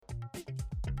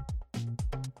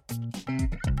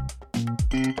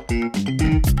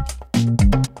Alrighty,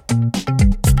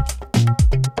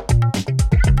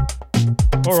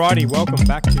 welcome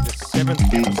back to the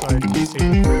 7th episode of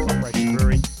Season 3 of Operation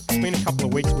Brewery. It's been a couple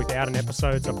of weeks without an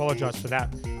episode, so I apologise for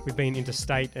that. We've been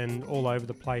interstate and all over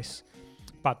the place.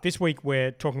 But this week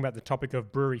we're talking about the topic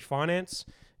of brewery finance.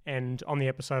 And on the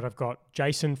episode I've got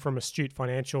Jason from Astute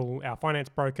Financial, our finance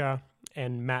broker,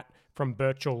 and Matt from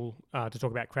Birchall to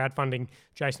talk about crowdfunding.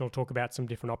 Jason will talk about some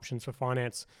different options for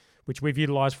finance, which we've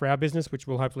utilised for our business, which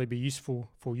will hopefully be useful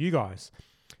for you guys.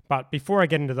 But before I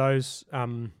get into those,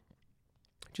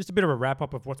 just a bit of a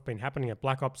wrap-up of what's been happening at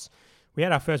Black Ops. We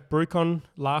had our first BrewCon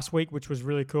last week, which was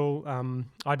really cool.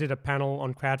 I did a panel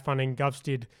on crowdfunding. Govs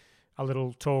did a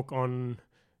little talk on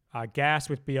gas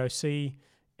with BOC,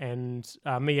 and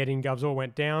me, Eddie, and Govs all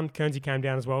went down. Kernsey came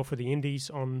down as well for the Indies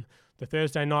on the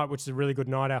Thursday night, which is a really good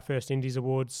night, our first Indies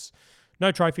Awards.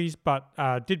 No trophies, but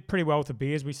did pretty well with the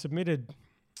beers. We submitted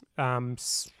 8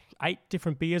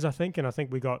 different beers, I think, and I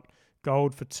think we got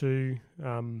gold for 2,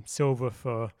 silver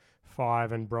for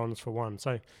 5, and bronze for 1.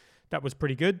 So that was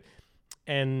pretty good,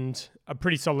 and a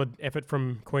pretty solid effort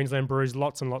from Queensland Brews.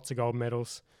 Lots and lots of gold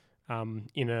medals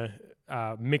in a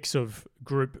mix of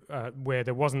group where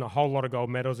there wasn't a whole lot of gold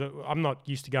medals. I'm not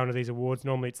used to going to these awards.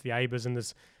 Normally it's the ABAs, and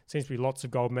there's seems to be lots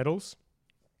of gold medals.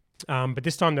 But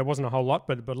this time there wasn't a whole lot,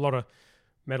 but a lot of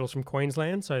medals from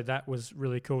Queensland. So that was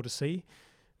really cool to see.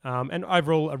 And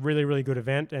overall, a really, really good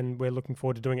event, and we're looking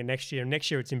forward to doing it next year. And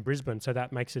next year it's in Brisbane, so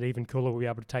that makes it even cooler. We'll be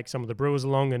able to take some of the brewers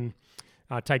along and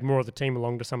take more of the team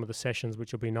along to some of the sessions,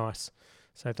 which will be nice.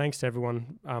 So thanks to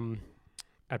everyone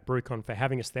at BrewCon for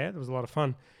having us there. It was a lot of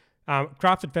fun.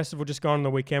 Crafted Festival just gone on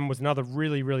the weekend was another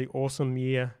really, really awesome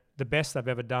year. The best I've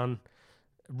ever done.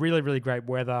 Really, really great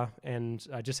weather, and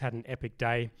I just had an epic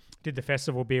day. Did the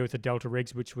festival beer with the Delta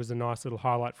Rigs, which was a nice little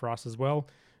highlight for us as well.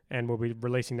 And we'll be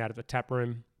releasing that at the tap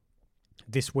room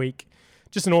this week.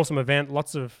 Just an awesome event.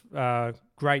 Lots of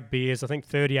great beers. I think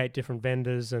 38 different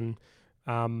vendors, and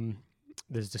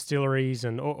there's distilleries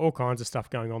and all kinds of stuff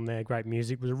going on there. Great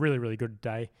music. It was a really, really good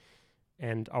day,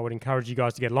 and I would encourage you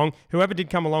guys to get along. Whoever did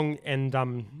come along and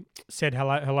said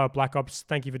hello Black Ops,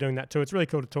 thank you for doing that too. It's really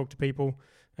cool to talk to people,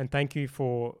 and thank you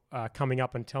for coming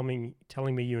up and telling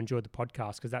me you enjoyed the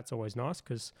podcast, because that's always nice,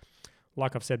 because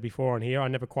like I've said before on here, I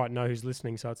never quite know who's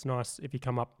listening, so it's nice if you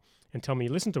come up and tell me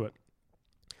you listen to it.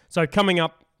 So coming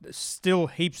up, still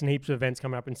heaps and heaps of events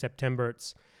coming up in September.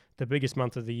 It's the biggest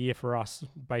month of the year for us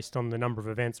based on the number of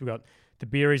events. We've got the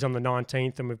Beeries on the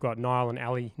 19th, and we've got Niall and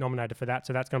Ali nominated for that,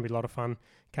 so that's going to be a lot of fun,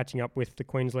 catching up with the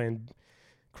Queensland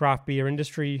craft beer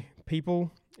industry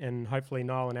people, and hopefully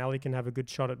Niall and Ali can have a good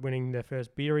shot at winning their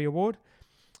first Beery award.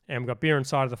 And we've got Beer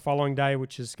Inside the following day,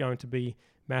 which is going to be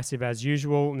massive as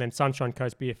usual, and then Sunshine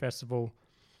Coast Beer Festival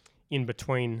in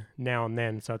between now and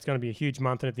then. So it's going to be a huge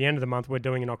month, and at the end of the month we're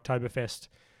doing an Oktoberfest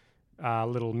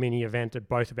little mini event at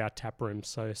both of our tap rooms.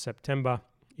 So September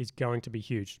is going to be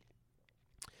huge.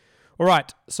 All right,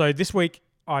 so this week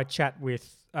I chat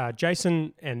with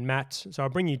Jason and Matt. So I'll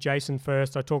bring you Jason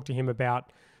first. I talked to him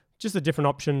about just the different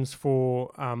options for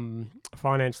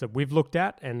finance that we've looked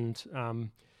at, and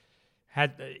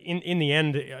had in the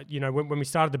end, when we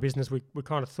started the business, we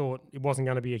kind of thought it wasn't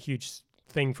going to be a huge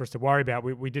thing for us to worry about.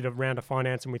 We did a round of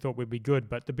finance and we thought we'd be good,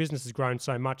 but the business has grown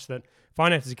so much that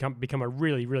finance has become a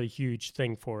really, really huge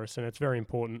thing for us, and it's very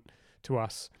important to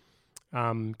us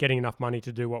getting enough money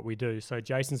to do what we do. So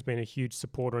Jason's been a huge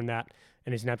supporter in that,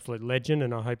 and is an absolute legend,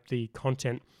 and I hope the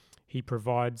content he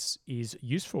provides is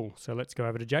useful. So let's go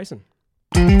over to Jason.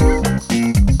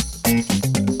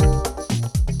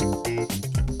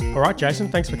 All right, Jason,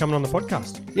 thanks for coming on the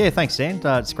podcast. Yeah, thanks, Dan.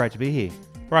 It's great to be here.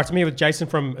 All right, so I'm here with Jason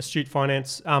from Astute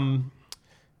Finance.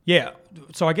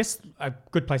 So I guess a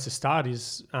good place to start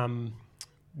is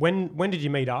when did you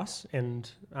meet us,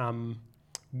 and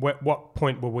what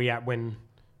point were we at when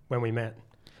we met?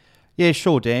 Yeah,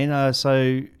 sure, Dan.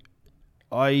 So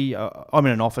I'm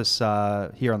in an office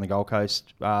here on the Gold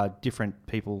Coast. Different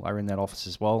people are in that office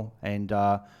as well, and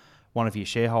one of your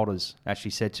shareholders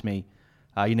actually said to me,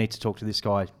 you need to talk to this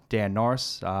guy, Dan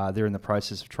Norris. They're in the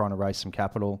process of trying to raise some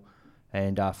capital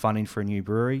and funding for a new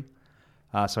brewery.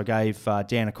 So I gave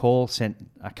Dan a call, sent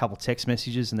a couple of text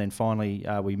messages, and then finally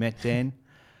we met Dan.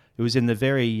 It was in the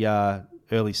very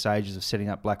early stages of setting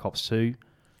up Black Ops 2.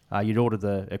 You'd ordered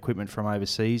the equipment from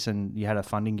overseas, and you had a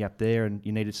funding gap there, and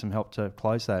you needed some help to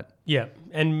close that. Yeah,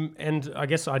 and I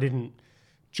guess I didn't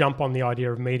jump on the idea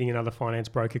of meeting another finance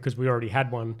broker because we already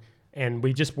had one, and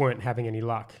we just weren't having any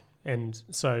luck. And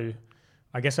so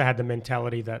I guess I had the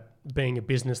mentality that being a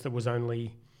business that was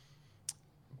only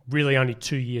really only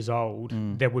 2 years old,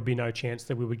 there would be no chance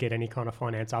that we would get any kind of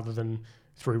finance other than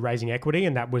through raising equity,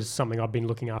 and that was something I've been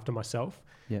looking after myself.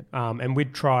 Yep. And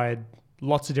we'd tried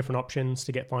lots of different options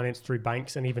to get finance through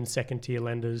banks and even second-tier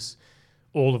lenders,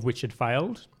 all of which had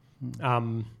failed.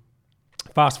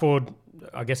 Fast forward,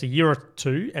 I guess, a year or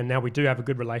two, and now we do have a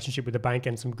good relationship with the bank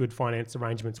and some good finance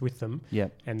arrangements with them.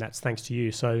 Yep. And that's thanks to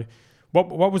you. So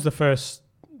what was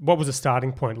the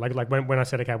starting point? Like when I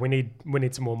said, okay, we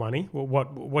need some more money,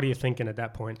 what are you thinking at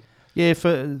that point? Yeah,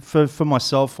 for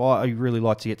myself, I really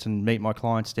like to get to meet my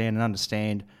clients, Dan, and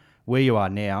understand where you are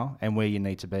now and where you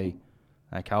need to be.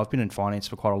 Okay, I've been in finance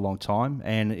for quite a long time,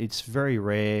 and it's very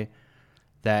rare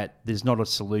that there's not a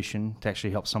solution to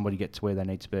actually help somebody get to where they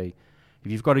need to be.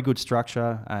 If you've got a good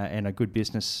structure and a good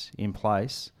business in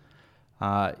place,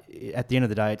 at the end of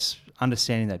the day, it's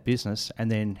understanding that business,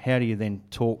 and then how do you then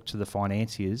talk to the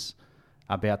financiers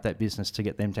about that business to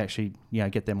get them to actually,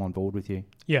 get them on board with you.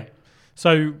 Yeah.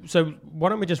 So why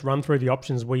don't we just run through the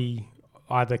options we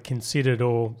either considered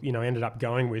or ended up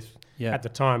going with at the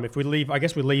time. If we leave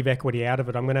equity out of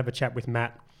it, I'm going to have a chat with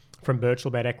Matt from Birchall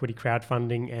about equity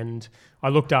crowdfunding, and I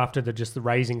looked after the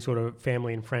raising sort of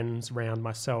family and friends round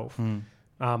myself.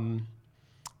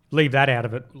 Leave that out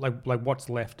of it. Like what's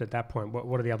left at that point?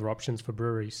 What are the other options for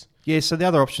breweries? Yeah, so the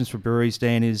other options for breweries,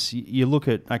 Dan, is you look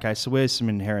at, okay, so where's some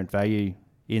inherent value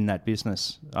in that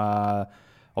business?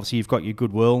 Obviously, you've got your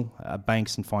goodwill.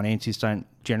 Banks and financiers don't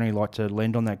generally like to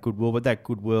lend on that goodwill, but that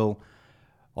goodwill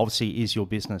obviously is your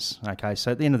business. Okay,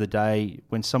 so at the end of the day,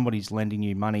 when somebody's lending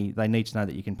you money, they need to know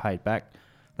that you can pay it back.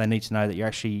 They need to know that you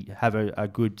actually have a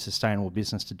good, sustainable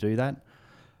business to do that.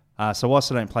 So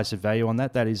whilst I don't place a value on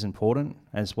that, that is important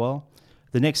as well.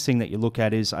 The next thing that you look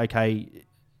at is, okay,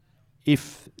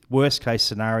 if worst case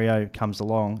scenario comes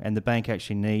along and the bank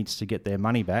actually needs to get their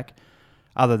money back,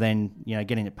 other than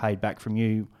getting it paid back from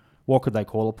you, what could they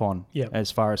call upon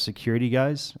as far as security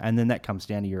goes? And then that comes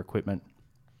down to your equipment.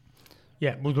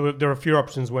 Yeah, well, there are a few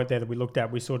options, weren't there, that we looked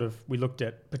at. We looked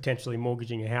at potentially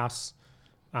mortgaging a house.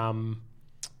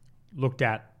 Looked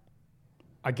at,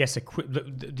 I guess,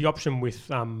 the option with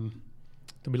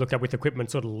that we looked at with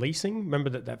equipment, sort of leasing. Remember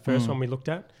that first one we looked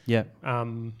at? Yeah.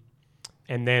 And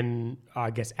then I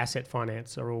guess asset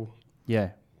finance are all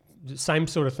same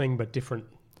sort of thing, but different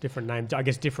names. I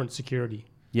guess different security.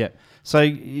 Yeah. So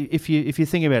if you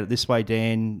think about it this way,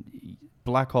 Dan,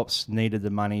 Black Ops needed the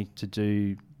money to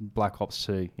do Black Ops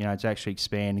 2, to actually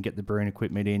expand and get the brewing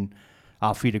equipment in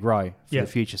for you to grow for the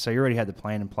future. So you already had the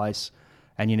plan in place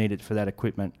and you need it for that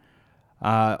equipment.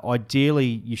 Ideally,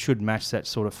 you should match that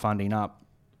sort of funding up.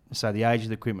 So the age of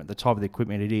the equipment, the type of the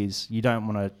equipment it is, you don't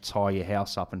want to tie your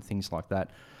house up and things like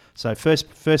that. So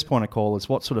first point of call is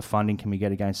what sort of funding can we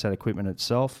get against that equipment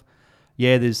itself?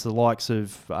 Yeah, there's the likes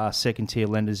of second-tier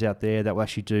lenders out there that will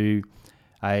actually do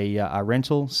a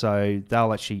rental. So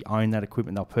they'll actually own that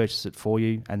equipment, they'll purchase it for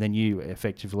you, and then you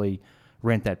effectively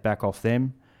rent that back off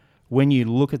them. When you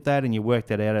look at that and you work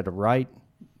that out at a rate,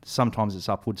 sometimes it's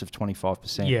upwards of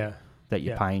 25% that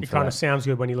you're paying for. It kind of sounds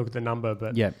good when you look at the number,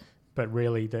 but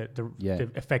really the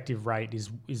effective rate is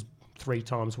 3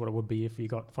 times what it would be if you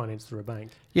got financed through a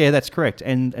bank. Yeah, that's correct.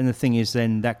 And the thing is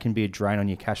then that can be a drain on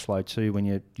your cash flow too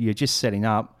when you're just setting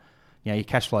up. Your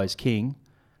cash flow is king,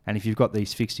 and if you've got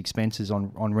these fixed expenses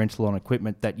on rental on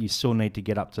equipment that you still need to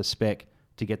get up to spec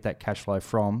to get that cash flow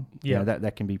from,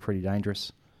 that can be pretty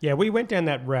dangerous. Yeah, we went down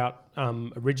that route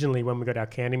originally when we got our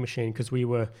canning machine because we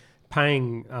were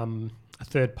paying a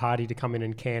third party to come in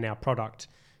and can our product.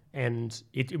 And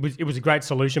it was a great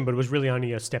solution, but it was really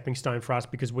only a stepping stone for us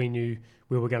because we knew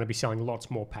we were going to be selling lots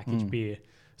more packaged beer.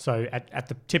 So at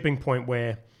the tipping point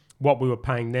where what we were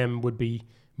paying them would be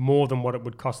more than what it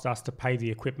would cost us to pay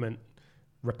the equipment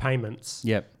repayments,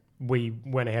 we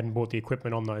went ahead and bought the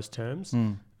equipment on those terms.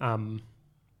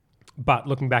 But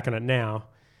looking back on it now,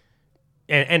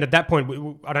 and at that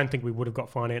point, I don't think we would have got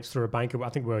financed through a bank. I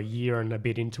think we were a year and a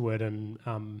bit into it, and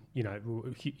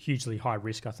hugely high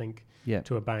risk, I think,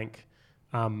 to a bank.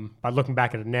 But looking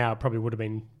back at it now, it probably would have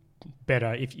been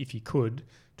better if you could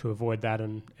to avoid that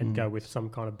and go with some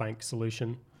kind of bank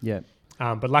solution.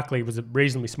 But luckily, it was a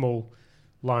reasonably small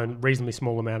loan, reasonably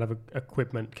small amount of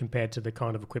equipment compared to the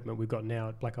kind of equipment we've got now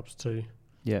at Black Ops 2.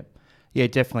 Yeah,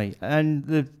 definitely. And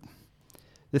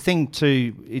the thing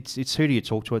too, it's who do you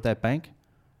talk to at that bank?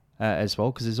 As well,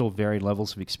 because there's all varied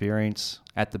levels of experience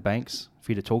at the banks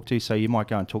for you to talk to. So you might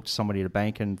go and talk to somebody at a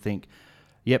bank and think,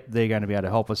 yep, they're going to be able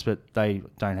to help us, but they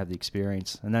don't have the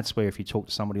experience. And that's where if you talk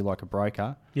to somebody like a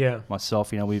broker,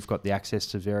 myself, we've got the access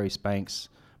to various banks.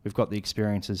 We've got the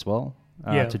experience as well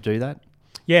to do that.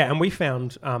 Yeah, and we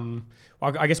found,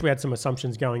 I guess we had some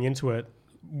assumptions going into it.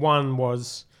 One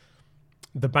was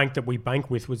the bank that we bank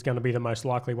with was going to be the most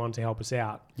likely one to help us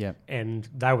out. Yeah. And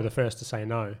they were the first to say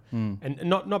no. And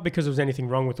not because there was anything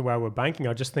wrong with the way we were banking.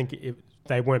 I just think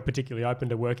they weren't particularly open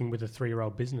to working with a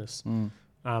 3-year-old business.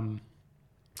 And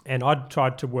I'd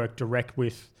tried to work direct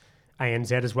with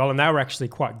ANZ as well, and they were actually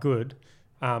quite good.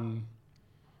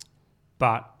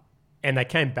 And they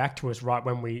came back to us right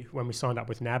when we signed up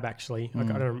with NAB, actually. I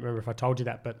don't remember if I told you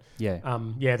that, but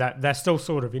they're still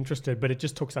sort of interested, but it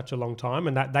just took such a long time,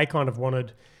 and that they kind of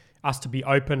wanted us to be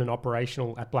open and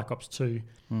operational at Black Ops 2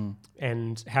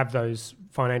 and have those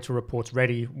financial reports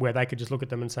ready where they could just look at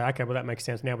them and say, okay, well, that makes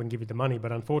sense. Now we can give you the money.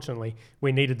 But unfortunately,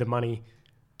 we needed the money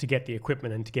to get the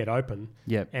equipment and to get open.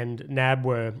 Yep. And NAB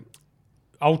were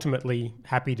ultimately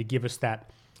happy to give us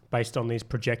that based on these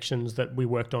projections that we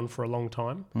worked on for a long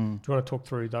time. Do you want to talk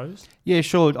through those? Yeah,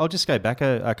 sure. I'll just go back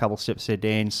a couple of steps there,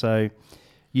 Dan. So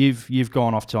you've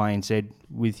gone off to ANZ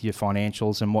with your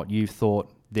financials and what you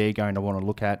thought they're going to want to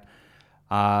look at.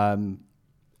 And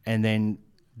then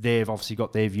they've obviously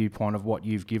got their viewpoint of what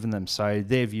you've given them. So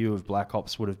their view of Black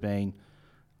Ops would have been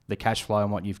the cash flow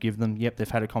and what you've given them. Yep, they've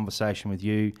had a conversation with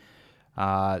you.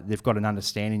 They've got an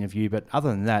understanding of you, but other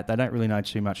than that, they don't really know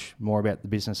too much more about the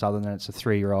business other than it's a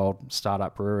 3-year-old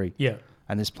startup brewery. Yeah.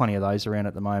 And there's plenty of those around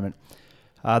at the moment.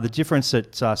 The difference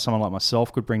that someone like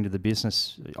myself could bring to the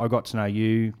business, I got to know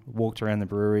you, walked around the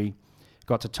brewery,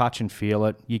 got to touch and feel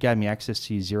it. You gave me access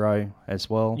to your Xero as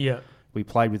well. Yeah. We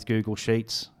played with Google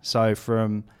Sheets. So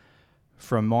from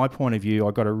my point of view,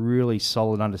 I got a really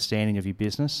solid understanding of your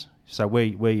business. So where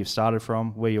you've started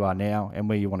from, where you are now, and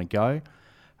where you want to go.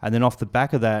 And then off the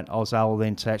back of that, I was able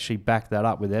then to actually back that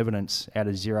up with evidence out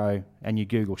of Xero and your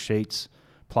Google Sheets,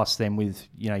 plus then with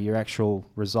your actual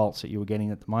results that you were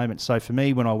getting at the moment. So for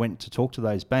me, when I went to talk to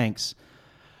those banks,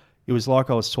 it was like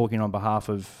I was talking on behalf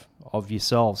of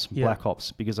yourselves, Black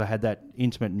Ops, because I had that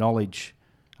intimate knowledge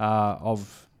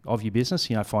of your business,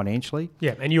 financially.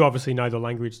 Yeah, and you obviously know the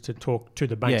language to talk to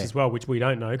the banks Yeah. as well, which we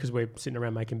don't know because we're sitting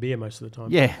around making beer most of the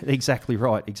time. Yeah, exactly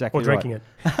right. Exactly Or drinking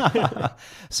right. it.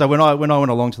 So when I went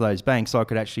along to those banks, I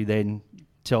could actually then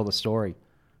tell the story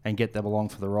and get them along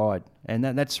for the ride. And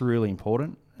that's really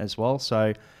important as well.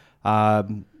 So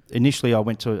initially I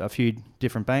went to a few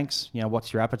different banks.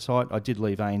 What's your appetite? I did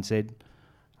leave ANZ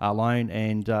alone,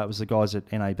 and it was the guys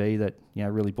at NAB that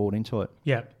really bought into it.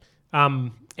 Yeah.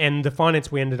 And the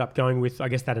finance we ended up going with, I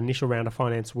guess that initial round of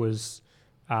finance was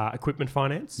equipment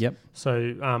finance. Yep.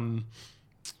 So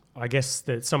I guess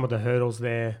that some of the hurdles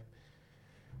there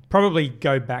probably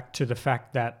go back to the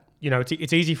fact that,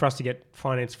 it's easy for us to get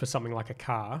finance for something like a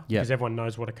car because everyone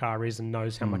knows what a car is and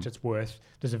knows how much it's worth.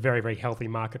 There's a very, very healthy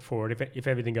market for it. If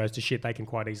everything goes to shit, they can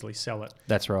quite easily sell it.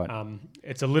 That's right.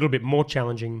 It's a little bit more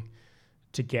challenging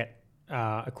to get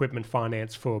equipment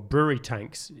finance for brewery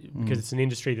tanks because it's an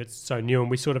industry that's so new, and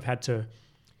we sort of had to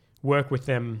work with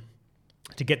them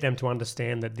to get them to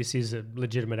understand that this is a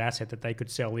legitimate asset that they could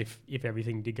sell if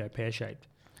everything did go pear-shaped.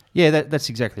 Yeah, that's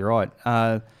exactly right.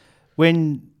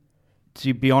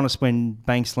 To be honest, when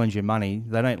banks lend you money,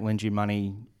 they don't lend you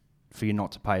money for you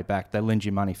not to pay it back. They lend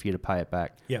you money for you to pay it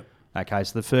back. Yeah. Okay,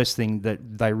 so the first thing that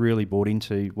they really bought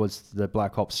into was the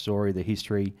Black Ops story, the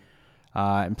history,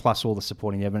 and plus all the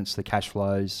supporting evidence, the cash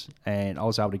flows, and I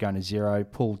was able to go into Xero,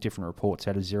 pull different reports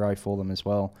out of Xero for them as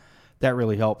well. That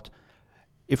really helped.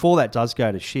 If all that does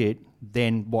go to shit,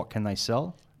 then what can they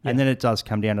sell? Yeah. And then it does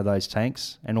come down to those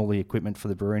tanks and all the equipment for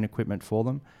the brewing equipment for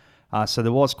them. So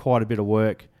there was quite a bit of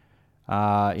work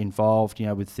involved,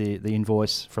 with the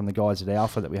invoice from the guys at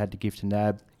Alpha that we had to give to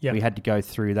NAB. Yep. We had to go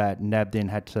through that. NAB then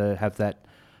had to have that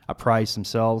appraised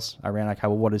themselves around, okay,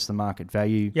 well, what is the market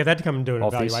value? Yeah, they had to come and do an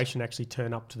evaluation, actually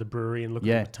turn up to the brewery and look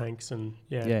at the tanks.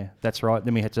 Yeah, that's right.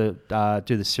 Then we had to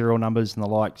do the serial numbers and the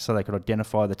like so they could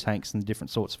identify the tanks and the different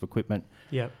sorts of equipment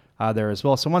there as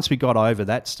well. So once we got over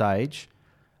that stage,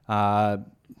 then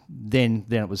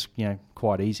it was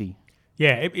quite easy.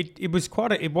 Yeah, it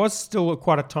was still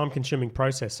quite a time-consuming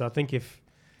process. So I think if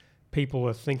people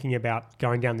are thinking about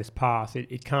going down this path,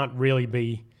 it can't really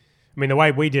be. I mean, the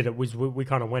way we did it was we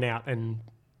kind of went out and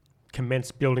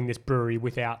commenced building this brewery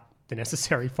without the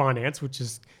necessary finance, which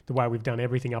is the way we've done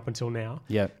everything up until now.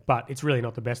 Yeah. But it's really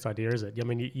not the best idea, is it? I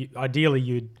mean, ideally,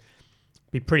 you'd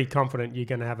be pretty confident you're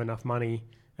going to have enough money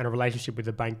and a relationship with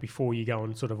the bank before you go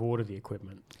and sort of order the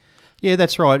equipment. Yeah,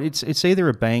 that's right. It's either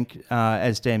a bank,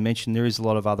 as Dan mentioned, there is a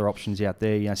lot of other options out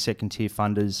there, second-tier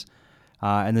funders,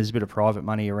 and there's a bit of private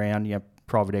money around,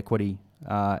 private equity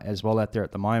as well out there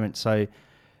at the moment. So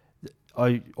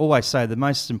I always say the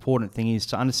most important thing is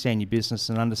to understand your business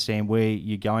and understand where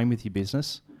you're going with your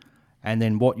business, and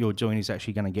then what you're doing is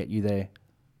actually going to get you there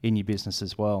in your business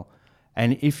as well.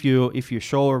 And if you're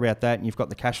sure about that and you've got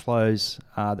the cash flows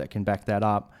that can back that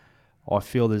up, I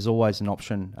feel there's always an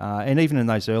option. And even in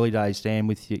those early days, Dan,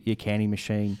 with your canning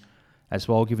machine as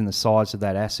well, given the size of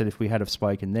that asset, if we had have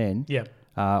spoken then,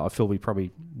 I feel we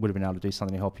probably would have been able to do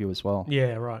something to help you as well.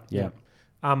 Yeah, right. Yeah.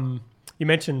 You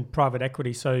mentioned private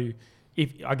equity, so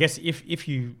if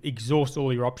you exhaust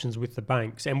all your options with the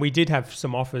banks, and we did have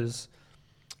some offers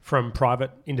from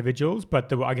private individuals, but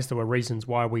there were reasons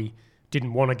why we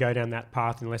didn't want to go down that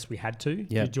path unless we had to.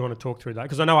 Yeah. Do you want to talk through that?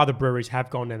 Because I know other breweries have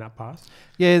gone down that path.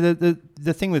 Yeah,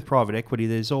 the thing with private equity,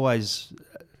 there's always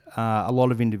a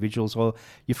lot of individuals. Well,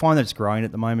 you find that it's growing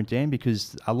at the moment, Dan,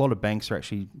 because a lot of banks are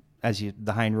actually,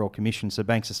 the Hayne Royal Commission, so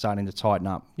banks are starting to tighten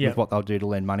up with what they'll do to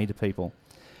lend money to people.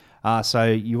 So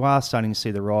you are starting to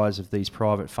see the rise of these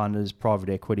private funders, private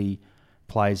equity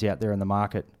players out there in the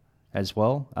market as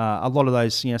well. A lot of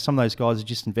those, some of those guys are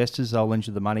just investors. They'll lend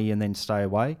you the money and then stay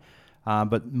away.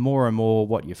 But more and more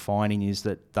what you're finding is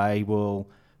that they will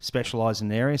specialise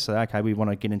in an area. So, okay, we want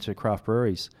to get into craft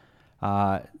breweries.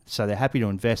 So they're happy to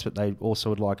invest, but they also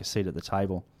would like a seat at the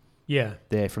table. Yeah.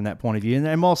 There from that point of view.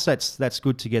 And whilst that's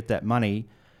good to get that money,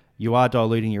 you are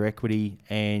diluting your equity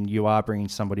and you are bringing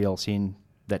somebody else in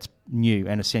that's new,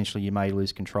 and essentially you may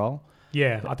lose control.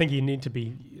 Yeah, I think you need to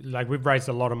be, we've raised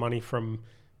a lot of money from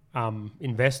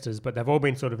investors, but they've all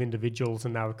been sort of individuals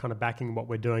and they were kind of backing what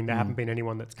we're doing. There haven't been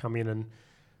anyone that's come in and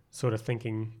sort of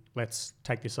thinking, let's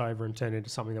take this over and turn it into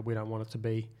something that we don't want it to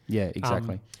be. Yeah,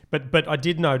 exactly. But I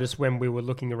did notice when we were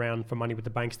looking around for money with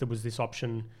the banks, there was this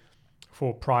option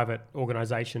for private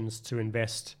organisations to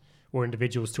invest or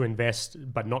individuals to invest,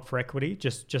 but not for equity,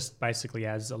 just basically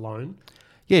as a loan.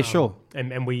 Yeah, sure.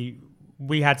 And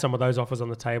we had some of those offers on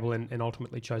the table and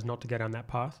ultimately chose not to go down that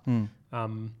path.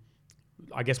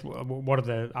 I guess what are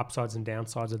the upsides and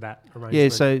downsides of that arrangement?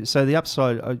 Yeah, so the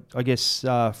upside, I guess,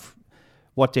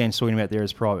 what Dan's talking about there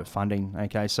is private funding.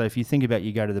 Okay, so if you think about,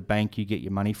 you go to the bank, you get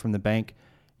your money from the bank.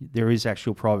 There is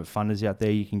actual private funders out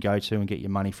there you can go to and get your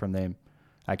money from them.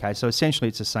 Okay, so essentially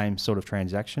it's the same sort of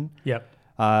transaction. Yep.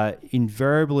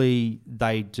 Invariably,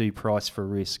 they do price for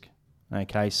risk.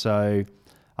 Okay, so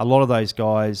a lot of those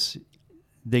guys,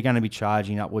 they're going to be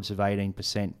charging upwards of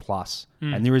 18% plus,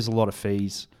 and there is a lot of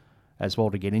fees as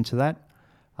well to get into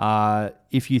that.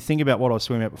 If you think about what I was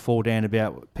talking about before, Dan,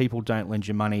 about people don't lend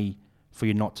you money for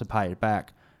you not to pay it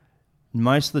back,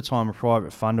 most of the time a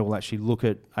private funder will actually look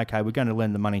at, okay, we're going to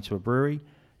lend the money to a brewery.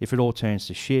 If it all turns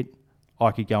to shit,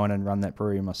 I could go in and run that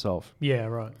brewery myself. Yeah,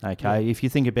 right. Okay, if you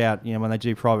think about, when they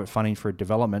do private funding for a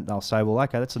development, they'll say, well,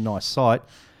 okay, that's a nice site.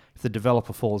 If the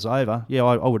developer falls over, I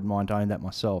wouldn't mind owning that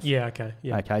myself. Yeah, okay.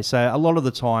 Yeah. Okay, so a lot of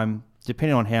the time,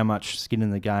 depending on how much skin in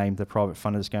the game the private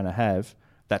funder is going to have,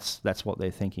 that's what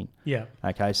they're thinking. Yeah.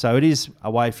 Okay, so it is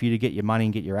a way for you to get your money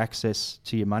and get your access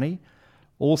to your money.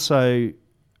 Also,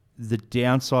 the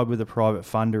downside with a private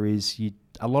funder is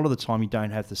a lot of the time you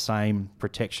don't have the same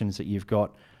protections that you've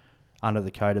got under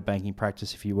the code of banking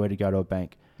practice if you were to go to a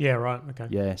bank. Yeah, right. Okay.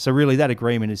 Yeah, so really that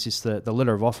agreement is just the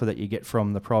letter of offer that you get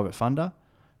from the private funder.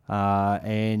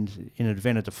 And in an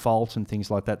event of default and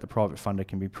things like that, the private funder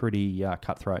can be pretty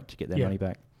cutthroat to get their money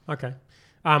back. Okay.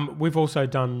 We've also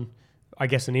done, I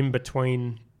guess, an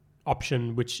in-between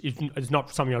option, which is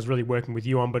not something I was really working with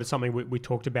you on, but it's something we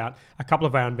talked about. A couple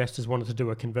of our investors wanted to do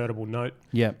a convertible note,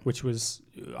 which was,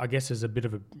 I guess, is a bit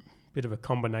of a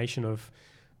combination of,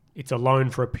 it's a loan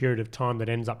for a period of time that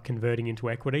ends up converting into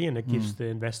equity, and it gives the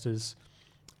investors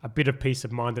a bit of peace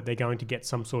of mind that they're going to get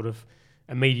some sort of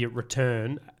immediate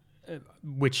return,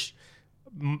 which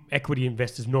equity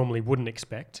investors normally wouldn't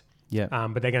expect. Yeah.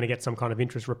 But they're going to get some kind of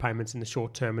interest repayments in the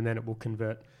short term, and then it will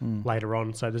convert later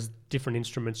on. So there's different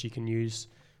instruments you can use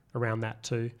around that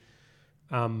too.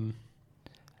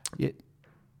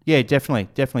 Yeah,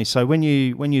 definitely. So when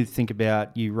you think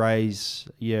about, you raise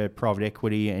your private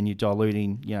equity and you're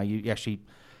diluting, you actually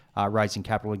are raising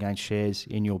capital against shares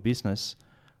in your business,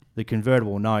 the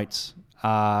convertible notes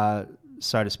are,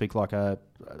 so to speak, like a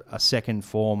second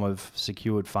form of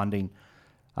secured funding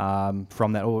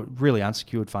from that, or really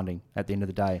unsecured funding at the end of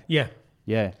the day. Yeah.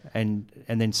 Yeah, and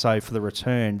then so for the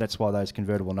return, that's why those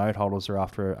convertible note holders are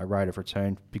after a rate of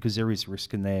return, because there is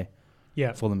risk in there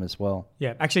for them as well.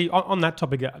 Yeah, actually, on that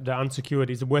topic, the unsecured,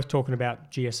 is it worth talking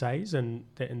about GSAs and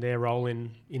their role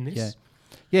in this?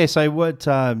 Yeah. So what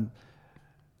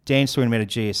Dan's talking about a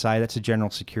GSA, that's a general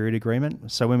security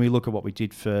agreement. So when we look at what we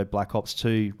did for Black Ops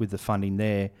 2 with the funding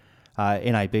there,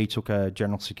 NAB took a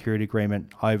general security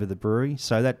agreement over the brewery.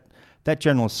 So that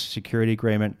general security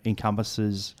agreement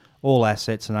encompasses all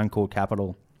assets and uncalled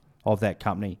capital of that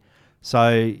company.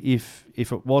 So if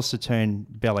it was to turn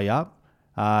belly up,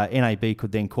 NAB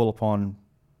could then call upon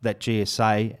that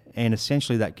GSA, and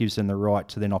essentially that gives them the right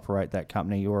to then operate that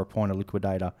company or appoint a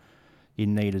liquidator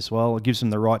in need as well. It gives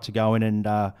them the right to go in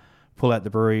and pull out the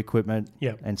brewery equipment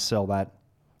and sell that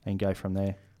and go from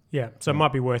there. Yeah, so it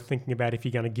might be worth thinking about if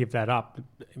you're going to give that up,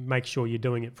 make sure you're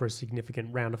doing it for a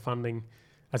significant round of funding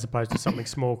as opposed to something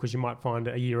small, because you might find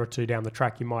a year or two down the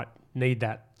track you might need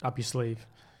that up your sleeve.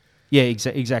 Yeah,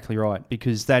 exactly right,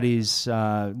 because that is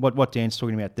what Dan's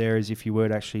talking about there is if you were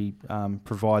to actually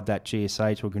provide that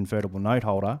GSA to a convertible note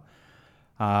holder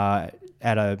at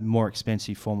a more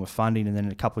expensive form of funding, and then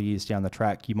a couple of years down the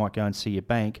track you might go and see your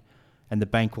bank, and the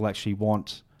bank will actually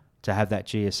want to have that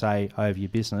GSA over your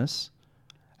business,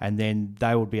 and then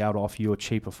they will be able to offer you a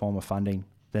cheaper form of funding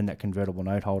than that convertible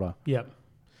note holder. Yeah.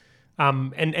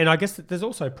 And I guess that there's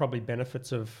also probably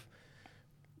benefits of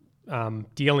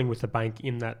dealing with the bank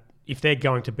in that if they're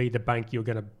going to be the bank you're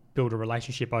going to build a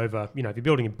relationship over, if you're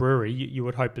building a brewery, you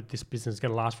would hope that this business is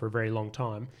going to last for a very long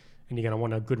time and you're going to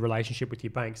want a good relationship with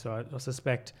your bank. So I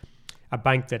suspect a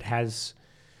bank that has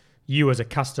you as a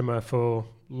customer for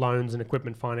loans and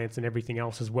equipment finance and everything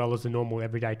else, as well as the normal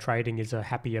everyday trading, is a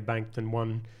happier bank than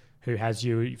one who has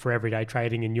you for everyday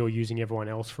trading and you're using everyone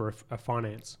else for a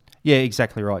finance. Yeah,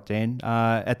 exactly right, Dan.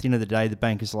 At the end of the day, the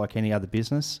bank is like any other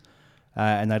business.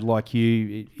 And they'd like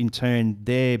you, in turn,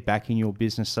 they're backing your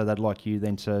business, so they'd like you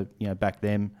then to back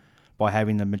them by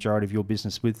having the majority of your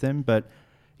business with them. But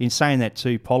in saying that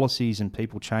too, policies and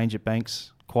people change at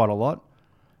banks quite a lot.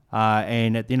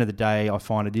 And at the end of the day, I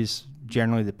find it is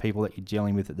generally the people that you're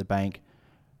dealing with at the bank.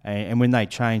 And when they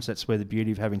change, that's where the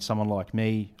beauty of having someone like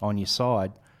me on your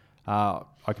side. I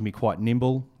can be quite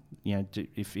nimble.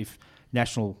 If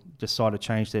National decide to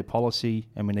change their policy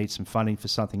and we need some funding for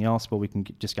something else, well, we can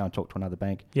just go and talk to another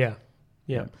bank. Yeah.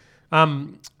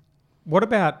 What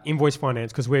about invoice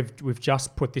finance? Because we've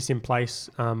just put this in place,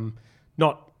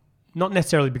 not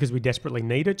necessarily because we desperately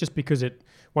need it, just because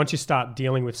once you start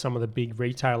dealing with some of the big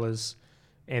retailers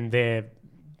and they're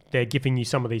giving you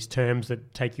some of these terms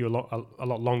that take you a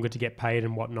lot longer to get paid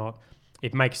and whatnot,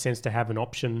 it makes sense to have an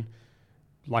option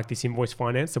like this invoice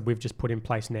finance that we've just put in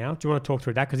place now. Do you want to talk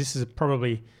through that? Because this is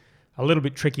probably a little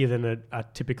bit trickier than a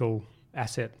typical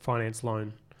asset finance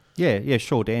loan. Yeah,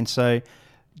 sure, Dan. So,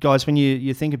 guys, when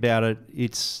you think about it,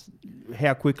 it's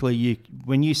how quickly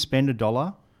when you spend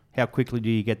 $1, how quickly do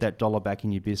you get that dollar back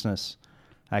in your business?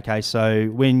 Okay, so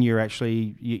when you're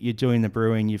doing the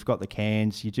brewing, you've got the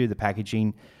cans, you do the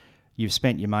packaging, you've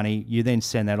spent your money, you then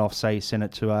send that off, say you send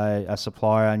it to a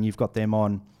supplier and you've got them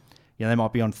on, they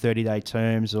might be on 30-day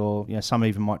terms, or some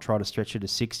even might try to stretch it to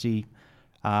 60,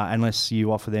 unless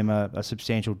you offer them a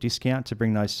substantial discount to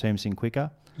bring those terms in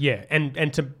quicker. Yeah,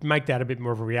 and to make that a bit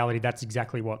more of a reality, that's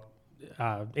exactly what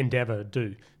Endeavour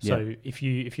do. So if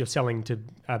you're selling to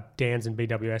Dan's and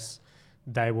BWS,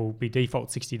 they will be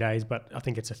default 60 days, but I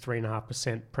think it's a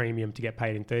 3.5% premium to get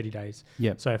paid in 30 days.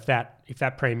 Yeah. So if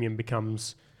that premium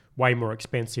becomes way more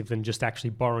expensive than just actually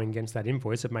borrowing against that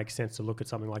invoice, it makes sense to look at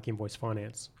something like invoice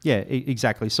finance. Yeah,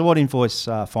 exactly. So what invoice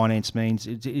finance means,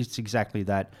 it's exactly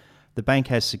that. The bank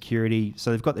has security,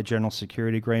 so they've got the general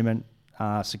security agreement,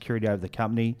 security over the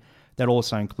company. That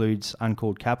also includes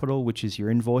uncalled capital, which is your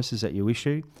invoices that you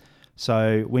issue.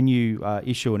 So when you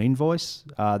issue an invoice,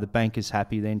 the bank is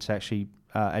happy then to actually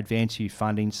advance you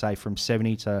funding, say from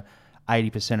 70 to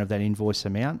 80% of that invoice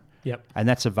amount. Yep. And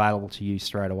that's available to you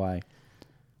straight away.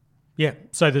 Yeah.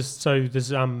 So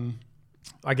there's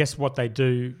I guess what they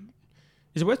do,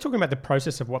 is it worth talking about the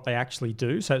process of what they actually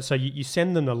do? So you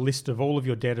send them a list of all of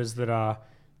your debtors that are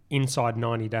inside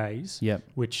 90 days, yep.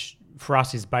 which for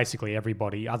us is basically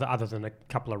everybody, other than a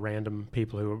couple of random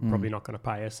people who are probably not going to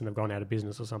pay us and have gone out of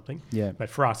business or something. Yeah. But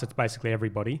for us, it's basically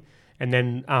everybody. And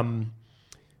then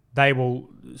they will,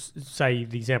 say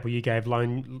the example you gave,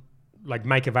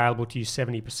 make available to you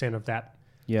 70% of that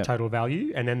total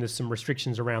value. And then there's some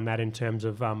restrictions around that in terms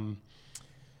of, one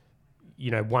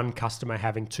customer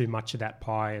having too much of that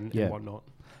pie and whatnot.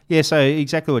 Yeah, so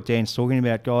exactly what Dan's talking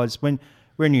about, guys. When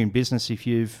you're in business, if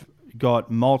you've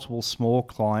got multiple small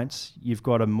clients, you've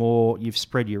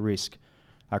spread your risk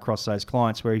across those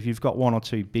clients. Where if you've got one or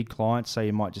two big clients, say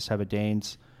you might just have a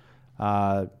Dan's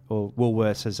or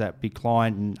Woolworths as that big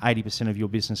client, and 80% of your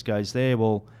business goes there,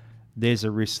 well, there's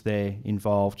a risk there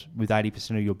involved with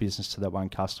 80% of your business to that one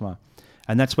customer.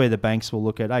 And that's where the banks will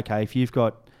look at, okay, if you've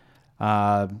got,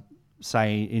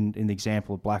 say in the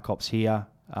example of Black Ops here,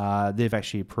 they've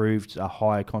actually approved a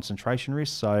higher concentration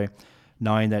risk. So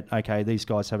knowing that, okay, these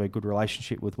guys have a good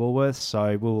relationship with Woolworths,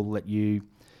 so we'll let you,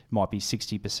 might be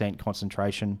 60%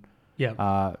 concentration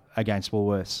against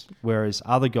Woolworths. Whereas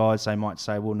other guys, they might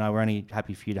say, well, no, we're only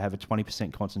happy for you to have a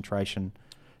 20% concentration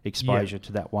exposure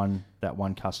to that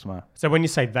one customer. So when you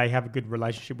say they have a good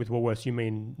relationship with Woolworths, you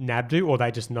mean NAB do, or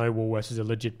they just know Woolworths is a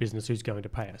legit business who's going to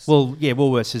pay us? Well, yeah,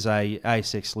 Woolworths is a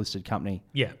ASX listed company.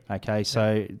 Yeah. Okay,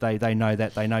 so they know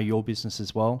that. They know your business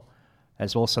as well.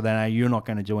 So they know you're not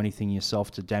going to do anything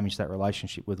yourself to damage that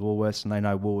relationship with Woolworths, and they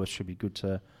know Woolworths should be good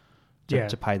to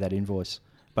pay that invoice.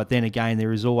 But then again,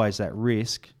 there is always that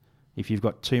risk if you've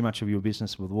got too much of your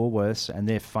business with Woolworths and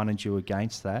they've funded you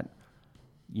against that.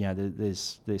 You know,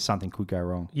 there's something could go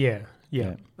wrong. Yeah.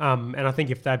 And I think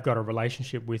if they've got a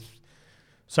relationship with,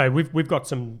 so we've got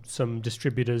some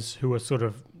distributors who are sort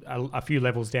of a few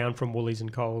levels down from Woolies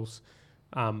and Coles,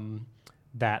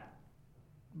 that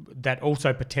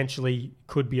also potentially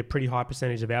could be a pretty high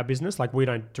percentage of our business. Like, we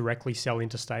don't directly sell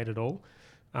interstate at all.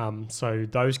 So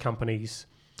those companies,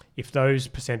 if those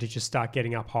percentages start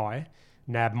getting up high,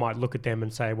 NAB might look at them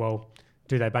and say, well,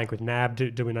 do they bank with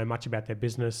NAB? Do we know much about their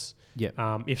business?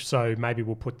 Yeah. If so, maybe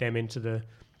we'll put them into the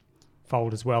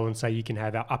fold as well and say you can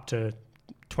have up to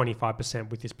 25%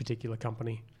 with this particular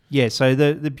company. Yeah, so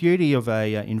the beauty of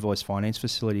a invoice finance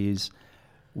facility is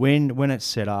when it's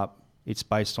set up, it's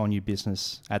based on your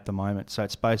business at the moment. So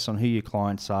it's based on who your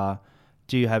clients are.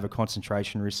 Do you have a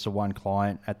concentration risk to one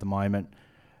client at the moment?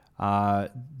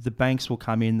 The banks will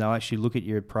come in, they'll actually look at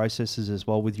your processes as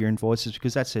well with your invoices,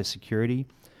 because that's their security.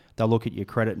 They'll look at your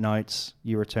credit notes,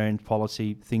 your return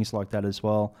policy, things like that as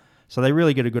well. So they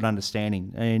really get a good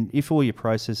understanding. And if all your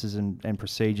processes and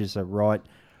procedures are right,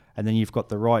 and then you've got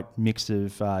the right mix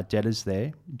of debtors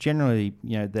there, generally,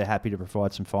 they're happy to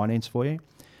provide some finance for you.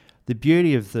 The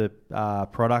beauty of the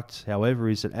product, however,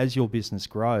 is that as your business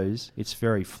grows, it's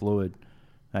very fluid,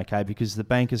 okay? Because the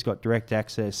bank has got direct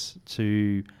access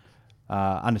to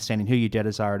understanding who your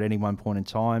debtors are at any one point in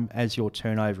time. As your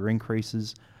turnover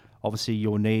increases, obviously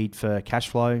your need for cash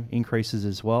flow increases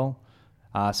as well.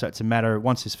 So it's a matter of,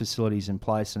 once this facility is in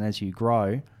place and as you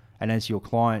grow and as your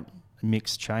client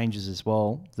mix changes as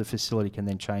well, the facility can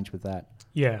then change with that.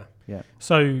 Yeah. Yeah.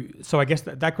 So I guess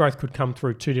that growth could come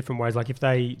through two different ways. Like if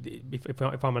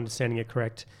I'm understanding it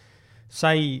correct,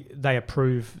 say they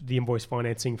approve the invoice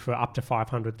financing for up to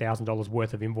 $500,000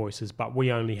 worth of invoices, but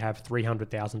we only have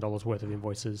 $300,000 worth of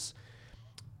invoices.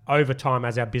 Over time,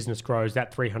 as our business grows,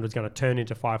 that 300 is going to turn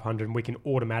into 500 and we can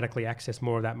automatically access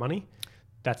more of that money.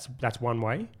 That's one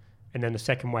way. And then the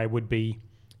second way would be,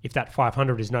 if that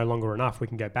 500 is no longer enough, we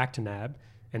can go back to NAB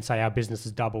and say our business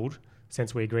has doubled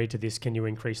since we agreed to this. Can you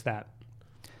increase that?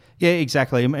 Yeah,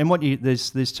 exactly. And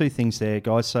there's two things there,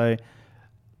 guys. So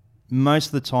most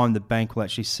of the time, the bank will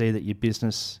actually see that your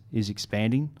business is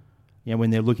expanding. When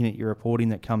they're looking at your reporting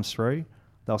that comes through,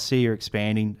 they'll see you're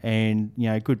expanding, and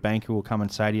a good banker will come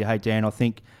and say to you, "Hey Dan, I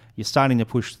think you're starting to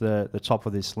push the top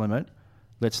of this limit.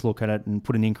 Let's look at it and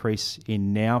put an increase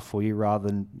in now for you rather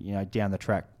than down the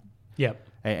track." Yep.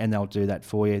 And they'll do that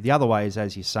for you. The other way is,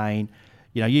 as you're saying,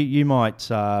 you might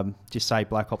just say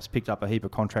Black Ops picked up a heap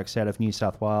of contracts out of New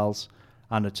South Wales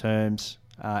under terms,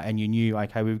 and you knew,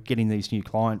 okay, we're getting these new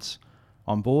clients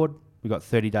on board. We've got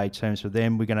 30-day terms with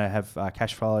them. We're going to have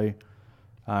cash flow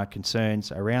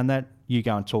concerns around that. You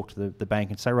go and talk to the bank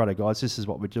and say, righto guys, this is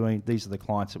what we're doing. These are the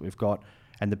clients that we've got.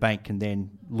 And the bank can then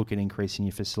look at increasing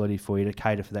your facility for you to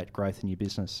cater for that growth in your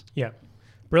business. Yeah.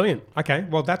 Brilliant. Okay.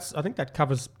 Well, I think that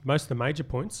covers most of the major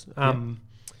points. For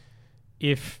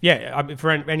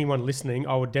anyone listening,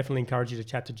 I would definitely encourage you to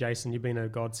chat to Jason. You've been a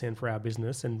godsend for our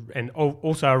business, and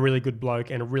also a really good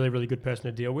bloke and a really, really good person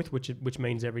to deal with, which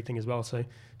means everything as well. So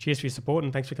cheers for your support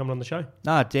and thanks for coming on the show.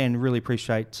 Dan, really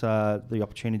appreciate the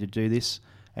opportunity to do this.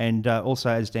 And also,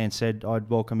 as Dan said, I'd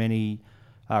welcome any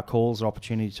calls or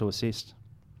opportunity to assist.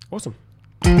 Awesome.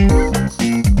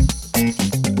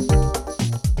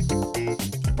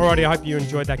 Alrighty, I hope you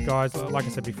enjoyed that, guys. Like I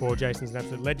said before, Jason's an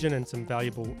absolute legend and some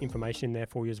valuable information there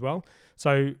for you as well.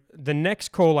 So the next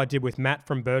call I did with Matt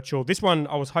from Birchal, this one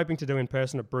I was hoping to do in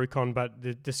person at BrewCon, but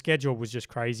the schedule was just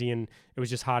crazy and it was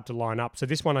just hard to line up. So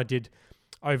this one I did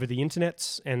over the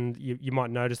internet, and you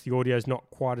might notice the audio is not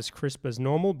quite as crisp as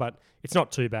normal, but it's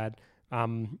not too bad.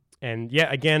 And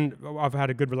yeah, again, I've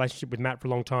had a good relationship with Matt for a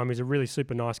long time. He's a really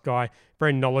super nice guy,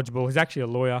 very knowledgeable. He's actually a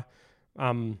lawyer.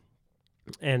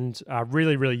 And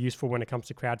really, really useful when it comes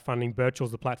to crowdfunding. Birchal's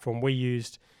the platform we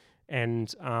used.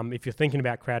 And if you're thinking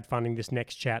about crowdfunding, this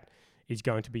next chat is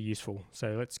going to be useful.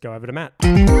 So let's go over to Matt.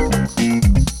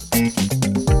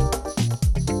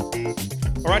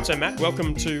 All right, so Matt,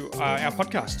 welcome to our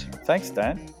podcast. Thanks,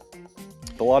 Dan.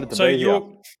 Delighted to be here.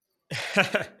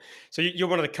 So you're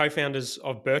one of the co-founders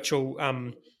of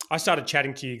Birchal. I started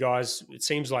chatting to you guys, it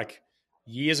seems like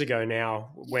years ago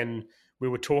now, when we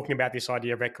were talking about this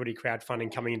idea of equity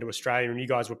crowdfunding coming into Australia, and you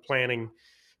guys were planning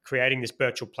creating this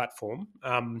virtual platform.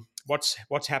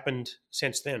 What's happened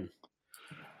since then?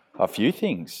 A few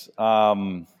things.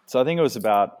 So I think it was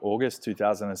about August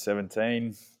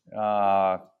 2017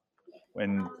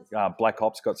 when Black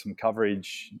Ops got some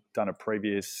coverage, done a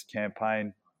previous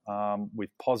campaign with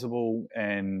Pozible,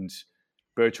 and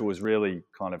Virtual was really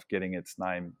kind of getting its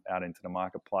name out into the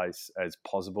marketplace as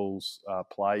Pozible's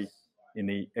play in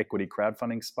the equity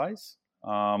crowdfunding space.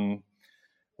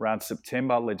 Around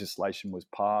September, legislation was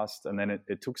passed, and then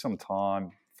it took some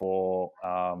time for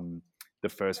the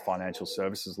first financial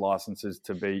services licenses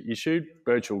to be issued.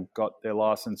 Virtual got their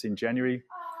license in January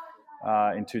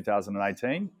in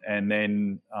 2018, and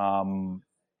then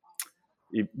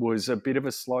it was a bit of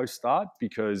a slow start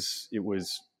because it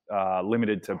was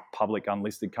limited to public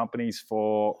unlisted companies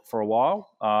for a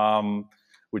while,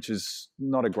 which is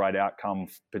not a great outcome,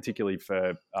 particularly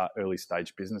for early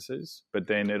stage businesses. But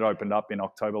then it opened up in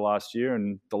October last year,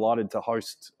 and delighted to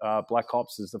host Black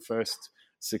Ops as the first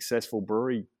successful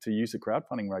brewery to use the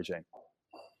crowdfunding regime.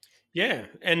 Yeah,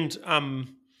 and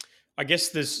I guess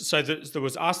there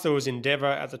was us, there was Endeavour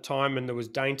at the time, and there was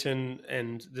Dainton,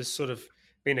 and there's sort of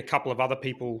been a couple of other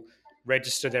people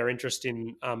register their interest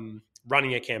in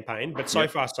running a campaign. But so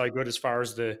far, so good as far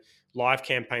as the live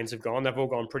campaigns have gone. They've all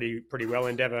gone pretty well.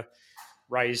 Endeavour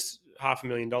raised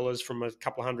 $500,000 from a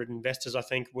couple of hundred investors. I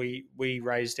think we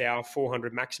raised our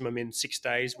 400 maximum in 6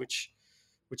 days, which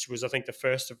was, I think, the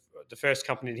first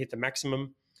company to hit the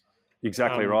maximum.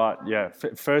 Exactly right. Yeah,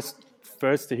 first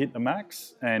to hit the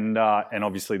max, and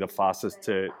obviously the fastest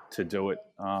to do it.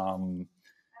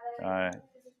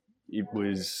 It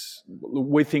was.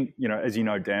 We think, as you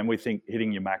know, Dan, we think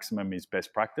hitting your maximum is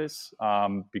best practice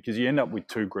because you end up with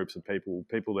two groups of people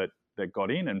that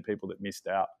got in and people that missed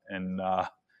out, and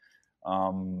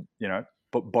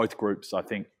but both groups, I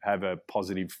think, have a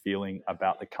positive feeling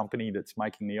about the company that's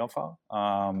making the offer.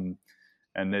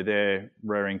 And they're there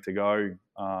raring to go,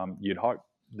 you'd hope,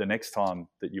 the next time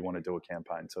that you want to do a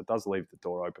campaign. So it does leave the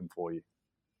door open for you.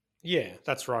 Yeah,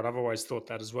 that's right. I've always thought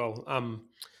that as well.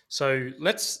 So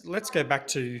let's go back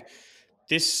to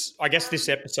this. I guess this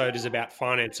episode is about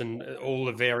finance and all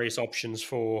the various options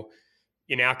for,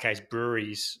 in our case,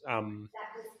 breweries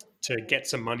to get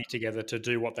some money together to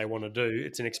do what they want to do.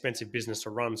 It's an expensive business to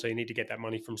run, so you need to get that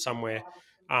money from somewhere.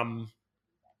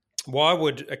 Why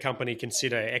would a company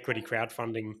consider equity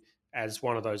crowdfunding as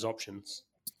one of those options?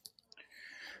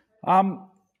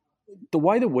 The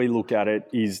way that we look at it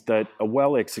is that a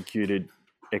well-executed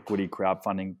equity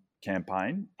crowdfunding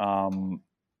campaign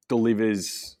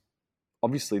delivers,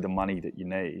 obviously, the money that you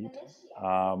need,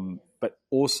 but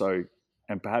also,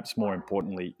 and perhaps more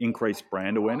importantly, increased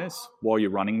brand awareness while you're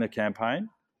running the campaign,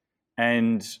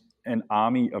 and an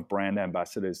army of brand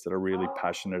ambassadors that are really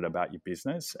passionate about your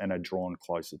business and are drawn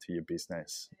closer to your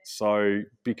business. So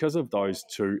because of those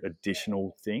two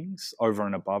additional things over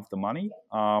and above the money,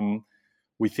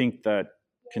 we think that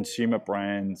consumer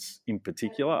brands in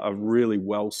particular are really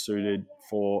well suited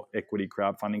for equity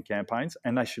crowdfunding campaigns,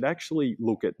 and they should actually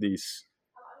look at this,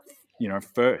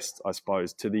 first, I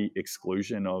suppose, to the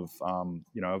exclusion of,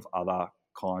 of other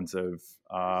kinds of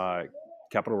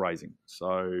capital raising.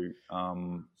 So,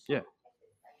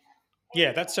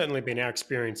 Yeah, that's certainly been our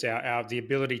experience. Our the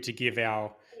ability to give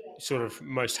our sort of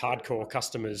most hardcore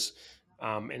customers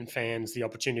and fans the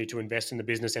opportunity to invest in the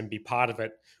business and be part of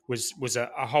it was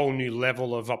a whole new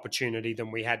level of opportunity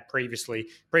than we had previously.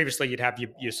 Previously, you'd have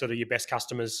your sort of your best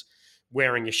customers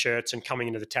wearing your shirts and coming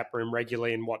into the tap room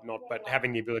regularly and whatnot, but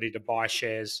having the ability to buy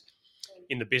shares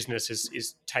in the business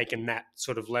is taken that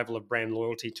sort of level of brand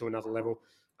loyalty to another level.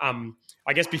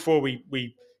 I guess before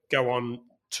we go on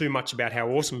too much about how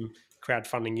awesome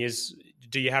crowdfunding is,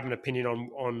 do you have an opinion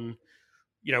on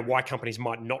why companies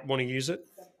might not want to use it?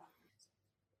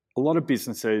 A lot of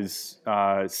businesses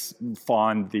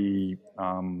find the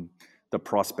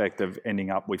prospect of ending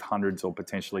up with hundreds or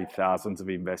potentially thousands of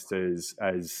investors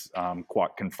as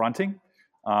quite confronting,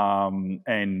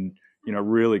 and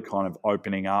really kind of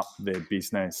opening up their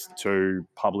business to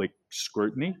public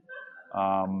scrutiny.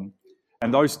 And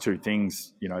those two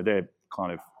things, they're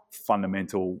kind of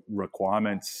fundamental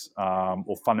requirements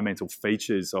or fundamental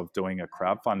features of doing a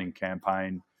crowdfunding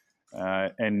campaign.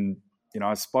 And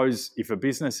I suppose if a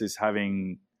business is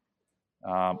having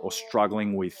or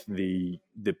struggling with the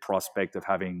prospect of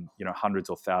having hundreds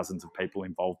or thousands of people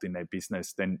involved in their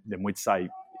business, then we'd say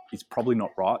it's probably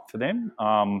not right for them.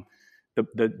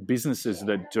 The businesses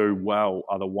that do well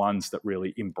are the ones that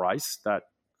really embrace that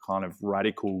kind of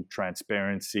radical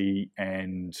transparency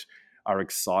and are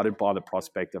excited by the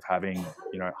prospect of having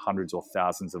hundreds or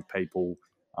thousands of people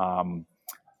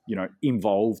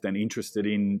involved and interested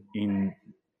in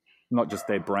not just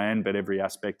their brand, but every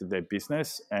aspect of their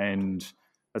business. And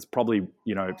that's probably,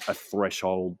 a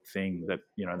threshold thing that,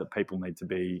 that people need to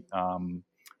be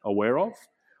aware of.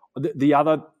 The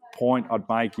other point I'd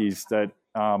make is that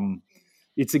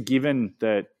it's a given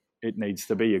that it needs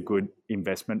to be a good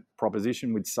investment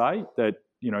proposition. We'd say that,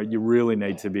 you really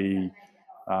need to be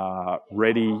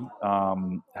ready,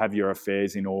 have your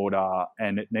affairs in order,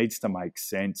 and it needs to make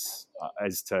sense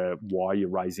as to why you're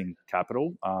raising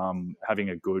capital, having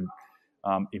a good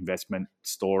investment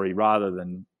story rather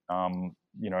than,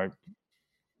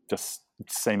 just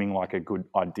seeming like a good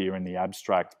idea in the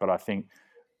abstract. But I think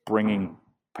bringing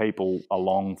people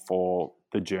along for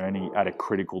the journey at a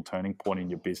critical turning point in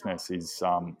your business is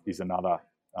another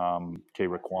key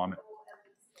requirement.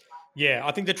 Yeah,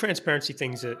 I think the transparency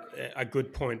thing's a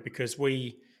good point, because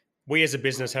we as a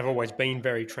business have always been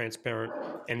very transparent,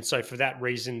 and so for that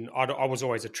reason, I was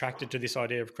always attracted to this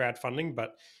idea of crowdfunding.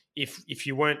 But if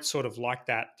you weren't sort of like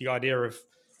that, the idea of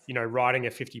writing a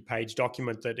 50-page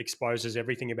document that exposes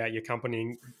everything about your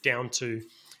company down to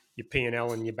your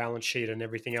P&L and your balance sheet and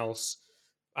everything else,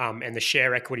 and the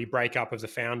share equity breakup of the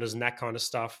founders and that kind of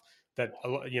stuff, that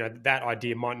that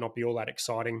idea might not be all that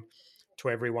exciting to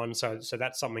everyone. So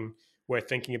that's something worth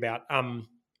thinking about.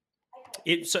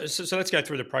 So let's go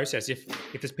through the process. If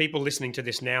there's people listening to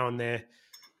this now and they're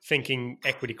thinking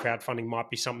equity crowdfunding might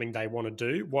be something they want to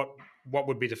do, what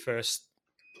would be the first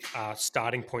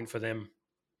starting point for them?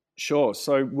 Sure.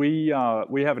 So we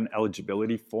have an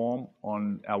eligibility form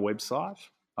on our website.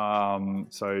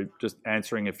 So just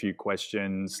answering a few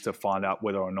questions to find out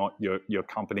whether or not your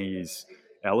company is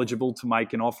eligible to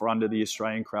make an offer under the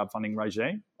Australian crowdfunding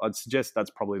regime. I'd suggest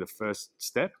that's probably the first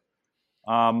step.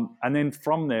 And then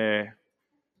from there,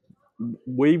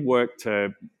 we work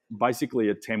to basically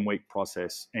a 10-week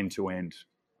process end to end.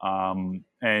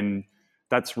 And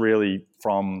that's really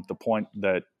from the point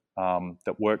that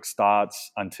that work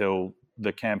starts until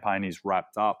the campaign is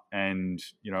wrapped up, and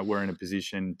we're in a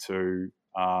position to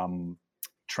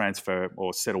transfer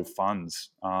or settle funds.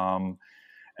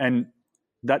 And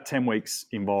that 10 weeks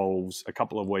involves a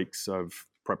couple of weeks of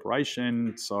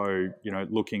preparation. So,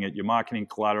 looking at your marketing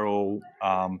collateral,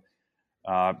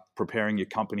 preparing your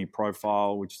company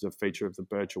profile, which is a feature of the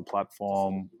virtual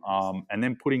platform, and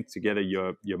then putting together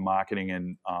your marketing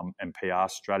and PR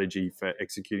strategy for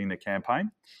executing the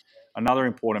campaign. Another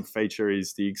important feature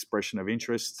is the expression of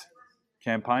interest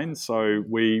campaign. So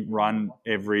we run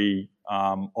every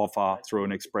offer through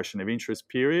an expression of interest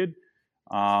period,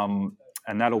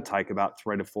 and that'll take about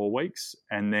 3 to 4 weeks.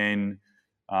 And then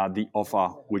the offer,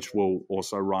 which will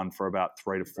also run for about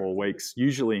 3 to 4 weeks,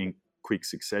 usually in quick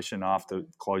succession after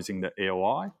closing the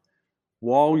EOI.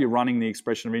 While you're running the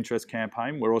expression of interest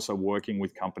campaign, we're also working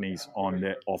with companies on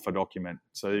their offer document.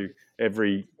 So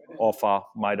every offer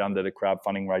made under the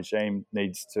crowdfunding regime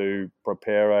needs to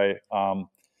prepare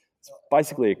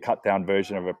basically a cut down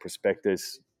version of a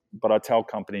prospectus. But I tell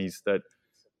companies that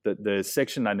the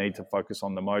section they need to focus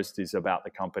on the most is about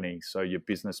the company. So your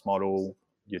business model,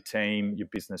 your team, your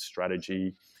business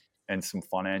strategy, and some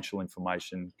financial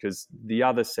information, because the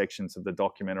other sections of the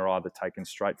document are either taken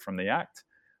straight from the Act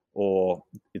or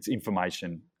it's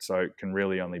information. So it can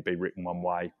really only be written one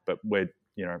way. But we're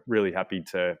really happy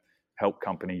to help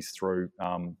companies through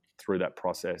that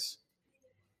process.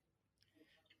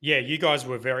 Yeah, you guys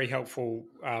were very helpful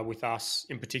with us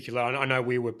in particular. I know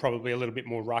we were probably a little bit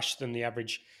more rushed than the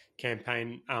average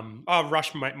campaign.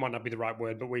 Rush might not be the right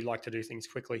word, but we like to do things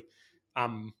quickly.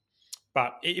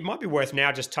 But it might be worth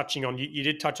now just touching on, you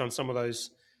did touch on some of those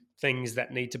things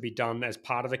that need to be done as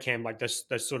part of the camp, like those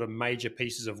sort of major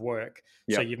pieces of work.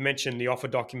 Yep. So you've mentioned the offer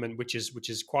document, which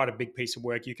is quite a big piece of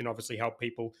work. You can obviously help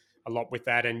people a lot with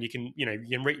that, and you can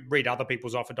read other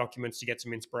people's offer documents to get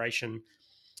some inspiration,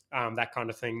 that kind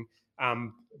of thing.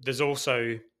 There's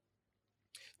also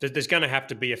there's going to have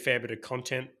to be a fair bit of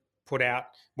content put out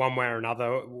one way or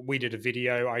another. We did a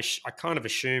video. I kind of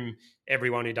assume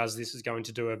everyone who does this is going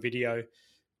to do a video.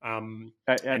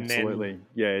 Absolutely.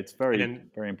 It's very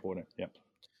important.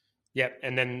 Yep.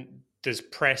 And then there's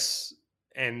press.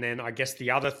 And then I guess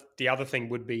the other thing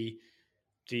would be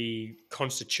the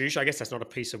Constitution. I guess that's not a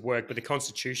piece of work, but the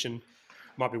Constitution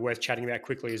might be worth chatting about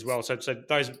quickly as well. So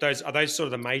those are those sort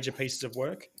of the major pieces of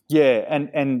work? Yeah,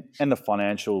 and the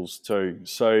financials too.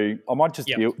 So I might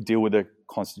just deal with the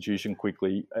Constitution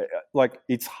quickly. Like,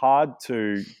 it's hard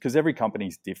to, because every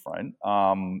company's different.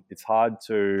 It's hard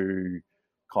to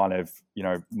kind of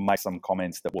make some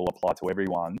comments that will apply to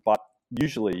everyone. But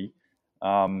usually,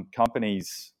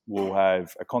 companies will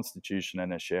have a constitution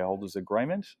and a shareholders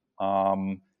agreement,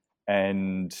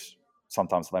 and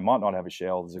sometimes they might not have a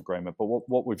shareholders agreement. But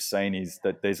what we've seen is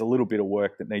that there's a little bit of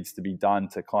work that needs to be done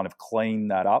to kind of clean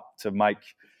that up, to make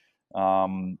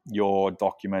your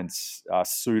documents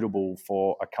suitable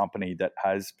for a company that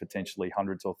has potentially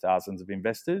hundreds or thousands of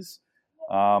investors.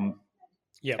 And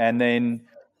then...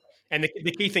 And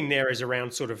the key thing there is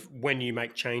around sort of when you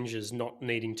make changes, not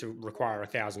needing to require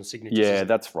 1,000 signatures. Yeah,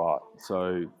 that's right.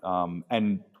 So,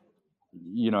 and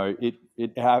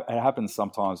it happens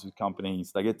sometimes with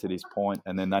companies. They get to this point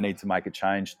and then they need to make a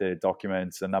change to their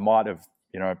documents, and they might have,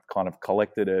 kind of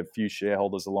collected a few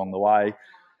shareholders along the way.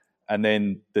 And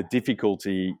then the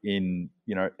difficulty in,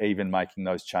 even making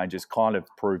those changes kind of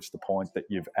proves the point that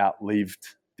you've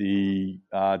outlived the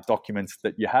documents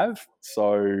that you have.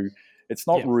 So it's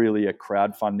not really a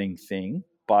crowdfunding thing,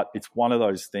 but it's one of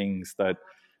those things that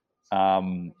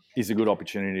is a good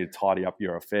opportunity to tidy up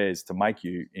your affairs to make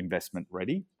you investment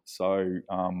ready. So,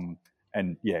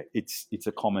 it's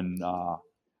a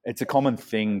common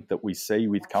thing that we see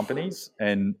with companies,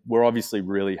 and we're obviously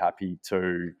really happy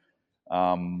to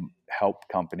help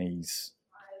companies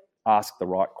ask the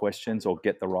right questions or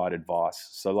get the right advice.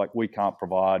 So, like, we can't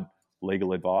provide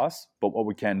legal advice, but what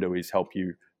we can do is help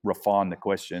you refine the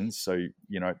questions so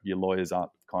your lawyers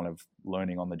aren't kind of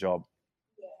learning on the job,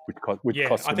 which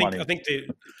costs you money. I think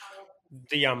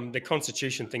the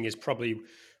constitution thing is probably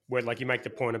where, like, you make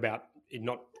the point about it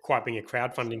not quite being a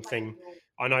crowdfunding thing.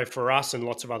 I know for us and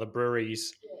lots of other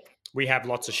breweries, we have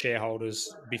lots of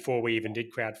shareholders before we even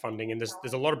did crowdfunding, and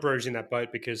there's a lot of breweries in that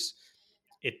boat because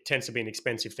it tends to be an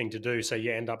expensive thing to do. So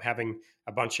you end up having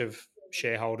a bunch of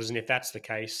shareholders, and if that's the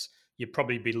case, you'd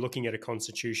probably be looking at a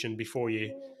constitution before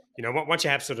once you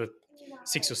have sort of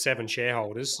 6 or 7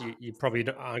 shareholders, you probably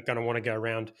aren't going to want to go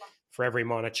around for every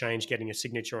minor change getting a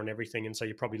signature on everything, and so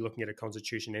you're probably looking at a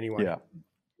constitution anyway.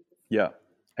 Yeah.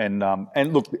 And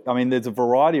look, I mean, there's a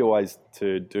variety of ways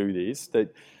to do this.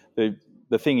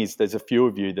 The thing is, there's a few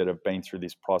of you that have been through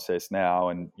this process now,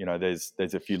 and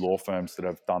there's a few law firms that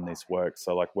have done this work.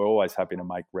 So, like, we're always happy to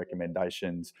make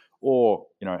recommendations or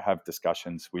have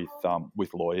discussions with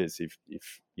lawyers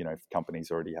if companies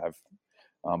already have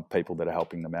people that are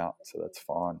helping them out. So that's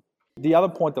fine. The other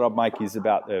point that I'd make is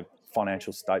about the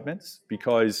financial statements,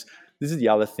 because this is the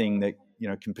other thing that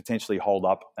can potentially hold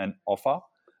up an offer.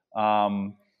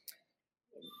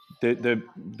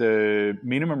 The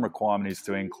minimum requirement is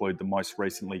to include the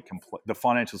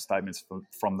financial statements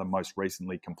from the most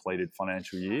recently completed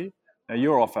financial year. Now,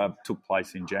 your offer took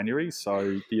place in January,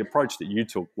 so the approach that you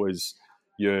took was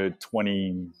your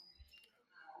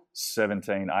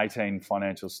 2017-18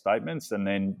 financial statements, and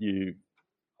then you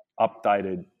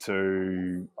updated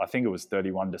to, I think it was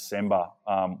 31 December,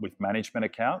 with management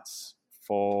accounts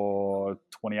for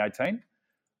 2018.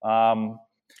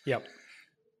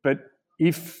 But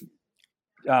if,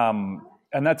 and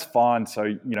that's fine. So,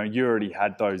 you already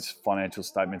had those financial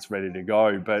statements ready to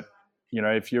go. But,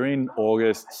 if you're in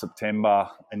August, September,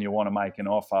 and you want to make an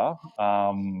offer,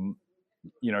 kind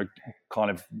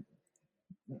of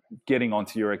getting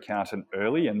onto your accountant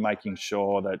early and making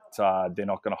sure that they're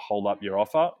not going to hold up your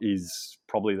offer is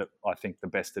probably, I think, the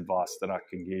best advice that I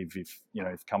can give if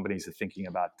companies are thinking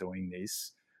about doing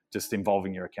this. Just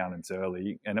involving your accountants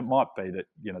early. And it might be that,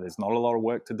 there's not a lot of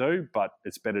work to do, but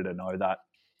it's better to know that,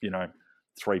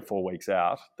 3-4 weeks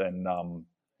out than,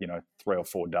 3 or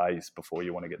 4 days before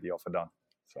you want to get the offer done.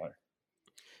 So.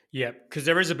 Yeah, because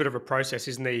there is a bit of a process,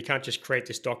 isn't there? You can't just create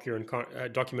this document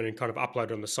and kind of upload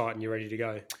it on the site and you're ready to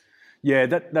go. Yeah,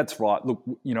 that's right. Look,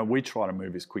 we try to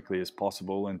move as quickly as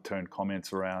possible and turn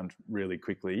comments around really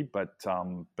quickly, but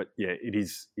yeah, it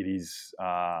is.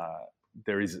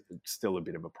 There is still a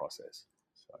bit of a process.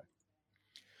 So.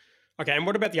 Okay, and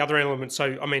what about the other elements?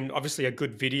 So, I mean, obviously a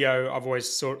good video I've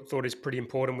always thought is pretty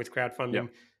important with crowdfunding.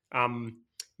 Yep.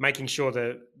 Making sure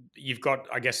that you've got,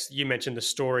 I guess you mentioned the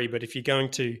story, but if you're going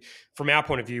to, from our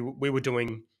point of view, we were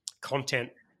doing content,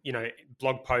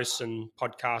 blog posts and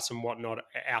podcasts and whatnot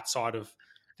outside of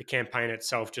the campaign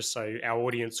itself, just so our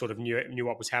audience sort of knew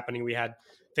what was happening. We had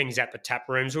things at the tap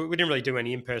rooms. We didn't really do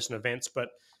any in-person events, but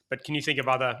can you think of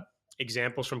other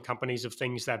examples from companies of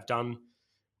things they've done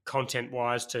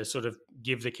content-wise to sort of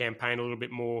give the campaign a little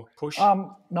bit more push?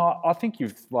 No, I think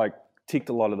you've ticked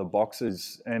a lot of the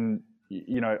boxes, and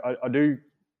I do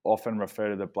often refer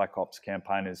to the Black Ops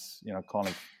campaign as kind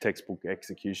of textbook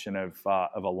execution of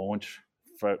a launch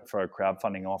for a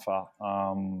crowdfunding offer.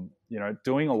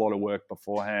 Doing a lot of work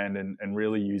beforehand and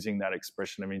really using that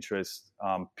expression of interest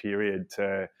period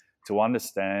to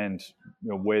understand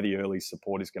where the early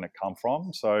support is going to come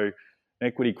from. So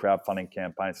equity crowdfunding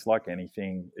campaign, it's like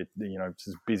anything.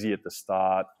 It's busy at the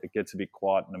start, it gets a bit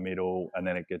quiet in the middle, and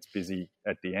then it gets busy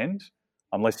at the end.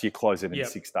 unless you close it in Yep.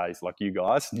 6 days like you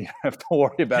guys, and you don't have to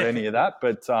worry about any of that.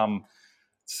 But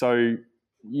so,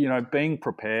 being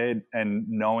prepared and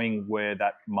knowing where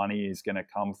that money is going to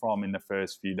come from in the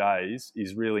first few days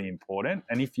is really important.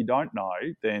 And if you don't know,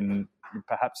 then you're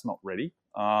perhaps not ready.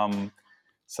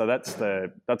 So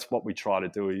that's what we try to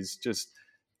do, is just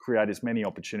create as many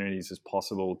opportunities as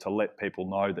possible to let people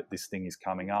know that this thing is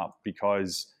coming up,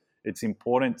 because it's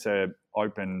important to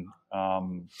open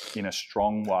in a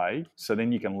strong way, so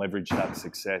then you can leverage that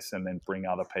success and then bring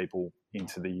other people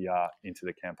into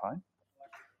the campaign.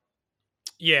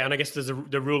 Yeah, and I guess there's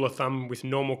the rule of thumb with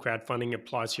normal crowdfunding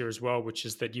applies here as well, which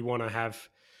is that you want to have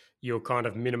your kind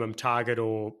of minimum target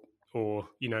or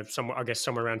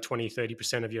somewhere around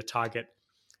 20-30% of your target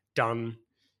done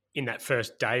in that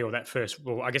first day, or that first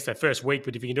week.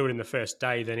 But if you can do it in the first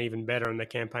day, then even better, and the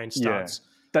campaign starts.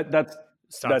 Yeah,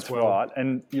 that's well. right.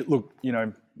 And look,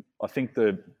 I think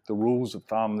the rules of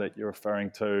thumb that you're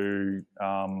referring to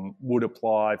would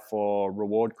apply for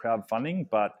reward crowdfunding,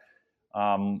 but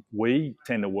we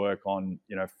tend to work on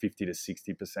 50 to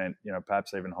 60%,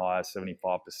 perhaps even higher,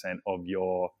 75% of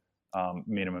your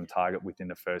minimum target within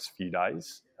the first few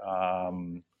days.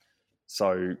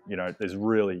 So there's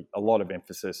really a lot of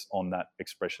emphasis on that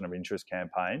expression of interest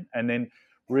campaign, and then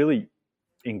really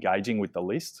engaging with the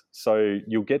list. So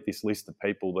you'll get this list of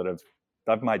people that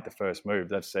they've made the first move.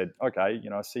 They've said, okay,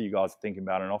 I see you guys thinking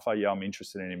about an offer. Yeah, I'm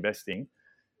interested in investing.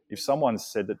 If someone's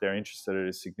said that they're interested in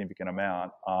a significant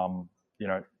amount,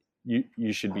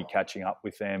 you should be catching up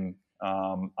with them,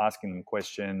 asking them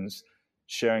questions,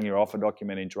 sharing your offer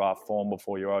document in draft form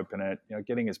before you open it,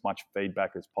 getting as much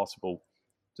feedback as possible,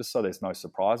 just so there's no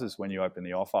surprises when you open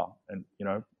the offer. And,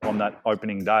 on that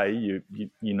opening day, you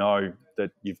know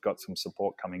that you've got some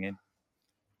support coming in.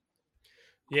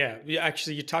 Yeah,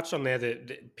 actually, you touched on there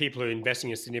that people who are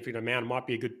investing a significant amount. It might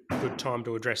be a good time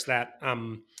to address that.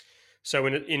 So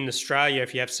in Australia,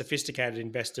 if you have sophisticated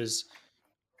investors,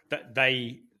 that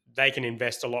they can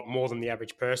invest a lot more than the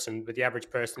average person, but the average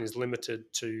person is limited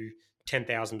to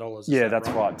 $10,000. Yeah, that's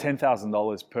right.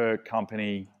 $10,000 per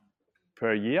company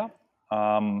per year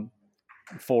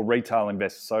for retail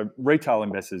investors. So retail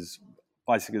investors,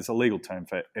 basically, it's a legal term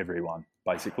for everyone.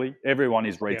 Basically, everyone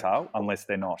is retail unless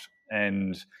they're not.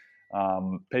 And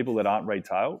people that aren't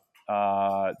retail,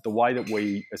 the way that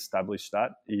we establish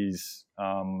that is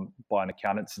by an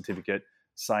accountant certificate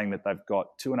saying that they've got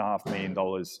 $2.5 million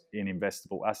in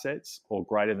investable assets, or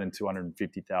greater than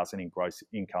 $250,000 in gross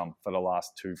income for the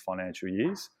last 2 financial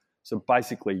years. So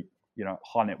basically,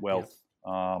 high net wealth,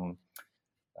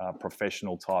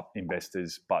 professional type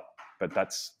investors, but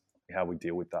that's how we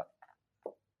deal with that.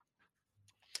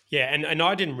 Yeah, and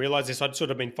I didn't realize this. I'd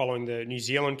sort of been following the New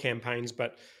Zealand campaigns,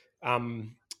 but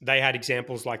they had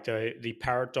examples like the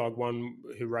Parrot Dog one,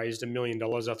 who raised $1 million,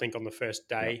 I think, on the first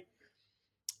day.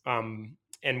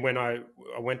 And when I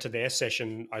went to their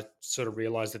session, I sort of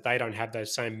realized that they don't have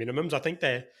those same minimums.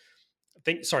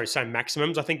 Same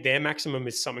maximums. I think their maximum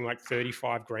is something like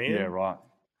 35 grand. Yeah, right.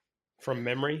 From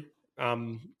memory.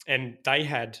 And they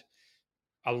had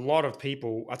a lot of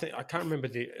people. I can't remember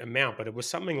the amount, but it was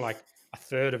something like a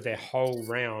third of their whole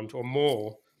round or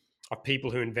more of people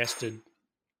who invested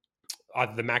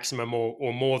either the maximum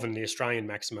or more than the Australian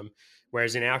maximum.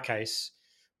 Whereas in our case,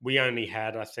 we only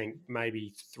had, I think,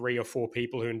 maybe 3 or 4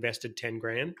 people who invested 10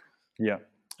 grand. Yeah.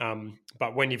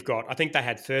 But when you've got, I think they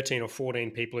had 13 or 14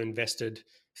 people who invested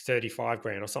 35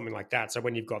 grand or something like that. So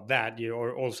when you've got that,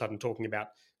 you're all of a sudden talking about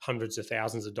hundreds of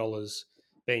thousands of dollars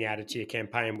being added to your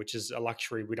campaign, which is a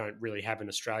luxury we don't really have in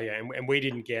Australia. And we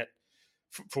didn't get,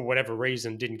 for whatever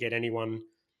reason, didn't get anyone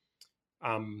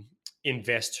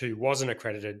invest who was an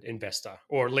accredited investor,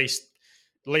 or at least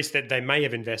that they may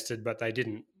have invested, but they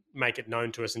didn't make it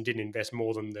known to us and didn't invest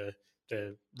more than the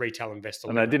retail investor.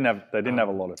 And they didn't have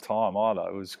a lot of time either.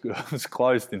 It was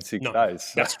closed in 6 days.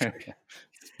 So that's true.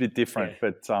 It's a bit different,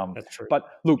 but that's true.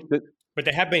 But look, but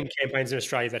there have been campaigns in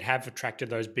Australia that have attracted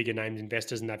those bigger named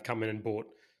investors, and they've come in and bought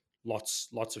lots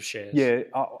of shares. Yeah,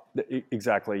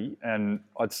 exactly. And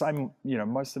I'd say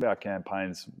most of our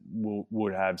campaigns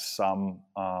would have some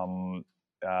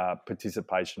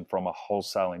participation from a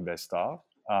wholesale investor.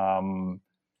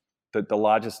 The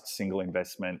largest single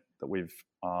investment that we've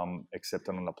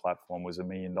accepted on the platform was $1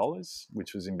 million,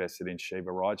 which was invested in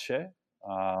Shiva Rideshare,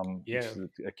 which is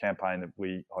a campaign that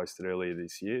we hosted earlier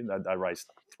this year. They raised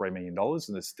 $3 million,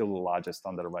 and it's still the largest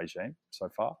under the regime so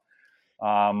far.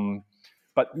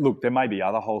 But look, there may be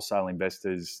other wholesale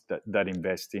investors that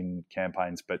invest in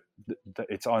campaigns, but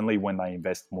it's only when they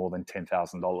invest more than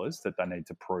 $10,000 that they need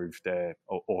to prove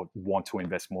or want to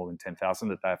invest more than $10,000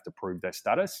 that they have to prove their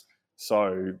status.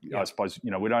 So I suppose,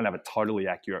 we don't have a totally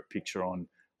accurate picture on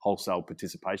wholesale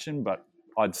participation, but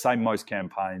I'd say most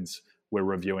campaigns we're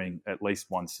reviewing at least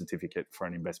one certificate for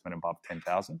an investment above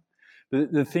 10,000.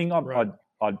 The thing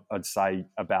I'd say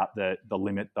about the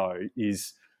limit though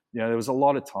is, there was a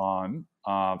lot of time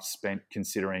spent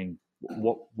considering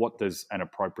what does an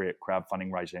appropriate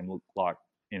crowdfunding regime look like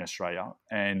in Australia,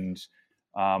 and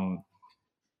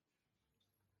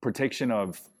protection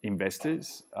of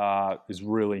investors is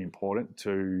really important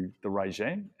to the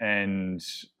regime, and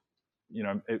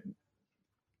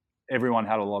everyone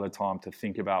had a lot of time to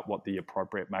think about what the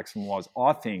appropriate maximum was.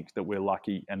 I think that we're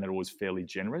lucky and that it was fairly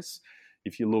generous.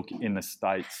 If you look in the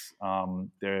States,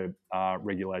 their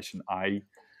Regulation A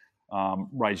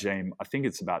regime, I think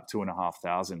it's about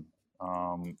 2,500.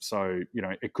 So,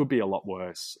 it could be a lot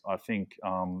worse. I think,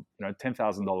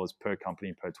 $10,000 per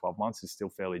company per 12 months is still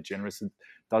fairly generous. It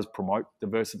does promote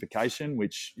diversification,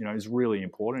 which, is really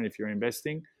important if you're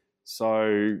investing.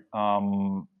 So,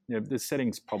 the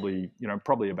setting's probably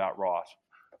about right,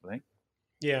 I think.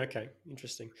 Yeah. Okay.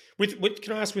 Interesting. With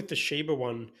can I ask, with the Sheba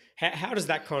one, how does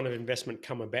that kind of investment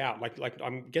come about? Like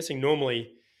I'm guessing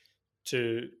normally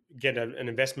to get an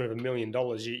investment of $1 million,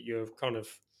 you're kind of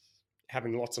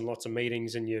having lots and lots of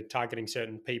meetings and you're targeting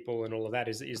certain people and all of that.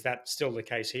 Is that still the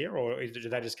case here, or did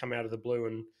they just come out of the blue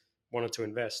and wanted to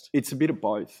invest? It's a bit of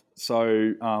both.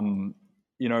 So,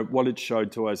 what it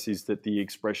showed to us is that the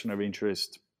expression of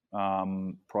interest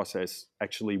process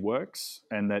actually works,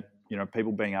 and that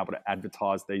people being able to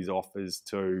advertise these offers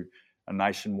to a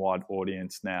nationwide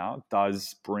audience now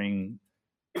does bring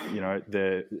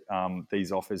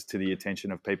these offers to the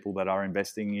attention of people that are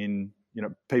investing in,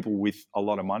 people with a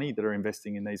lot of money that are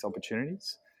investing in these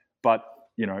opportunities. But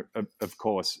of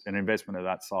course, an investment of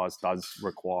that size does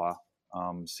require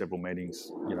several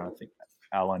meetings. I think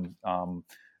Alan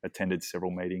attended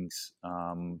several meetings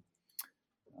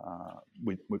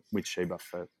with Sheba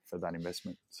for that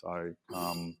investment. So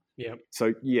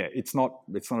it's not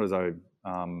as though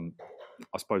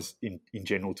I suppose in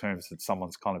general terms that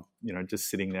someone's kind of just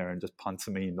sitting there and just punts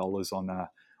 $1 million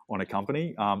on a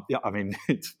company. I mean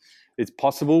it's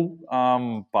possible,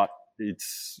 but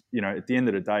it's at the end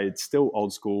of the day it's still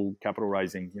old school capital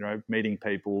raising. Meeting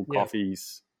people,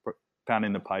 coffees,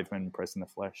 pounding the pavement, and pressing the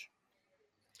flesh.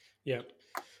 Yeah.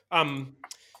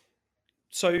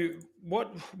 So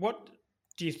what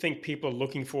do you think people are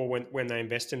looking for when they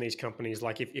invest in these companies?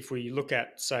 Like if we look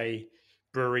at, say,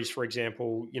 breweries, for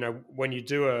example, when you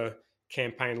do a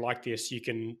campaign like this, you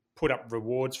can put up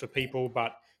rewards for people,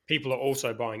 but people are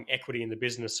also buying equity in the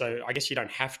business. So I guess you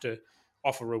don't have to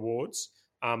offer rewards.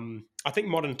 I think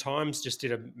Modern Times just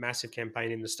did a massive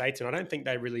campaign in the States, and I don't think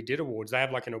they really did awards. They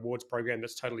have like an awards program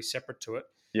that's totally separate to it.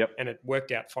 Yep. And it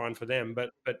worked out fine for them.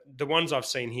 But the ones I've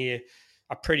seen here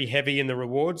are pretty heavy in the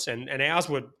rewards, and ours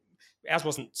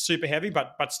wasn't super heavy,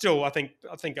 but still, I think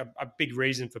a big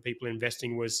reason for people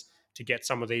investing was to get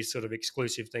some of these sort of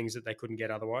exclusive things that they couldn't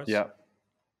get otherwise.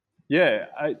 Yeah.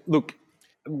 Look,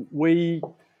 we,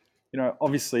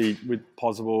 obviously with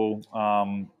Pozible,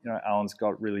 Alan's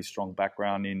got really strong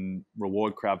background in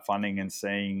reward crowdfunding and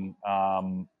seeing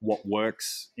what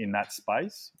works in that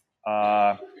space.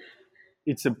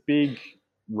 It's a big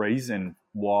reason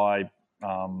why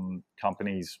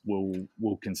companies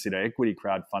will consider equity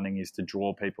crowdfunding, is to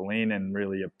draw people in and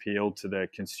really appeal to the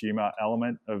consumer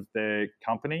element of their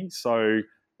company. So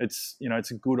it's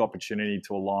a good opportunity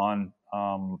to align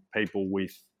people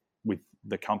with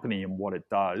the company and what it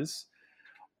does.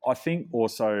 I think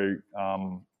also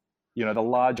the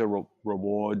larger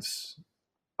rewards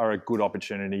are a good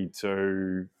opportunity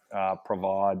to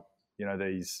provide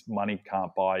these money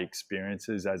can't buy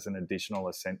experiences as an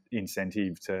additional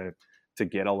incentive to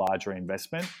get a larger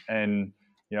investment. And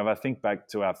if I think back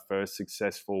to our first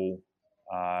successful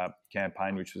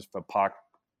campaign, which was for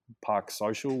Park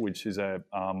Social, which is they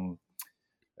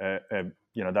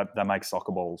make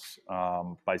soccer balls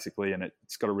basically, and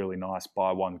it's got a really nice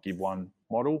buy one give one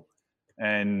model.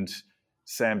 And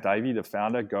Sam Davey, the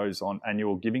founder, goes on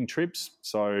annual giving trips.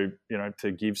 So,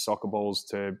 to give soccer balls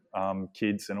to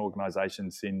kids and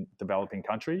organisations in developing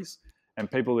countries.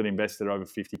 And people that invested over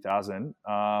 50,000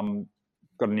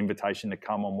 got an invitation to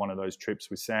come on one of those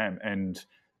trips with Sam. And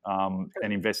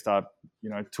an investor,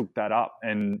 took that up.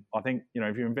 And I think,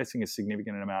 if you're investing a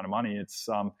significant amount of money, it's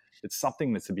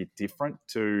something that's a bit different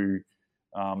to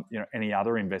any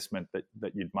other investment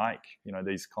that you'd make.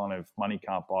 These kind of money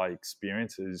can't buy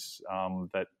experiences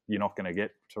that you're not going to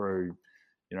get through,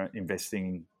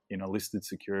 investing in a listed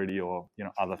security or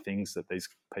other things that these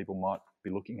people might be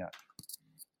looking at.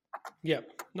 Yeah,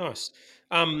 nice.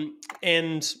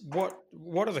 And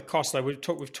what are the costs though? We've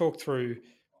talked through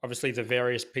obviously the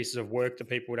various pieces of work that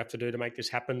people would have to do to make this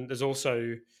happen. There's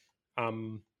also,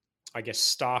 I guess,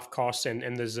 staff costs,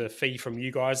 and there's a fee from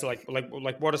you guys. Like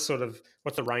what's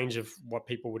the range of what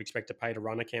people would expect to pay to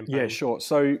run a campaign? Yeah, sure.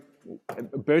 So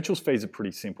Birchall's fees are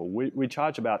pretty simple. We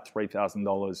charge about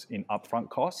 $3,000 in upfront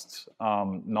costs,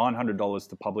 $900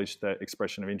 to publish the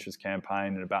expression of interest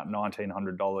campaign, and about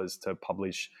 $1,900 to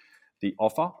publish the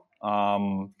offer.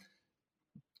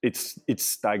 It's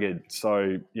staggered,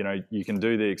 so you can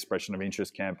do the expression of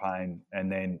interest campaign,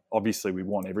 and then obviously we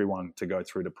want everyone to go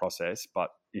through the process. But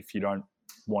if you don't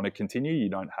want to continue, you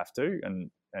don't have to,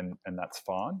 and that's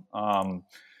fine. And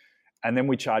then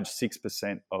we charge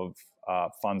 6% of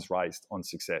funds raised on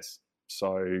success.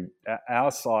 So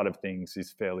our side of things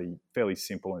is fairly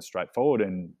simple and straightforward,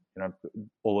 and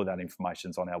all of that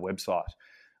information's on our website.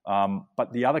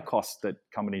 But the other costs that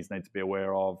companies need to be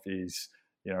aware of is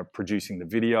producing the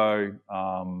video,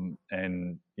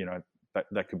 and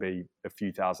that could be a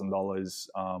few $1,000s.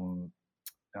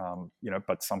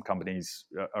 But some companies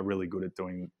are really good at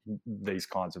doing these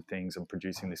kinds of things and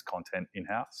producing this content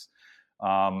in-house.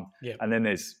 And then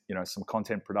there's some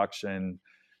content production,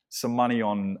 some money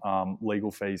on legal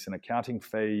fees and accounting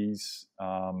fees,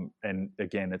 and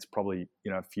again, it's probably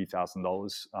a few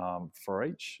 $1,000s for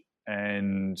each,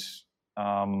 and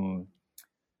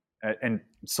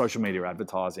social media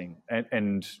advertising,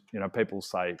 and people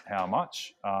say how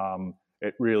much.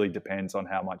 It really depends on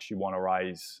how much you want to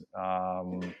raise.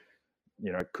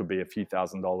 It could be a few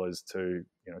 $1,000s to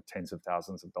tens of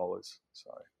thousands of dollars. So.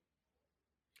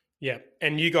 Yeah,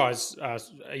 and you guys are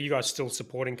you guys still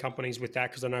supporting companies with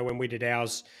that? Because I know when we did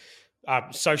ours,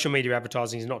 social media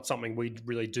advertising is not something we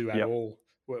really do at all.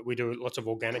 We do lots of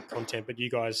organic content, but you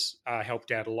guys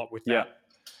helped out a lot with that.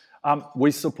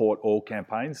 We support all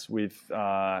campaigns with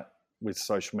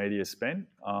social media spend,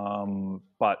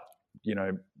 but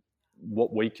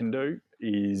what we can do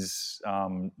is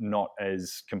not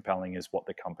as compelling as what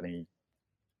the company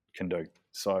can do.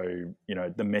 So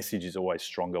the message is always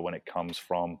stronger when it comes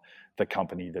from the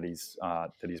company that is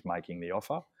making the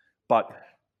offer. But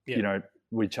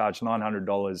we charge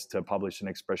 $900 to publish an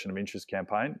expression of interest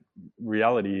campaign.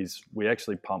 Reality is we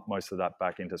actually pump most of that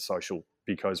back into social,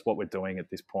 because what we're doing at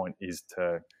this point is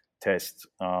to test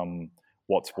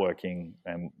what's working,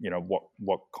 and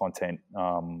what content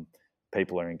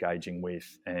people are engaging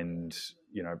with, and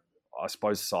I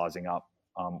suppose sizing up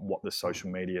what the social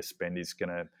media spend is going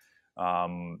to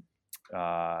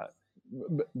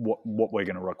what we're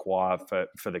going to require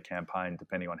for the campaign,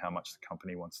 depending on how much the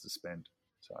company wants to spend.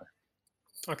 So,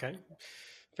 okay,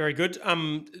 very good.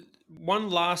 One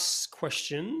last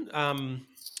question.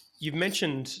 You've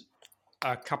mentioned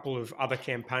a couple of other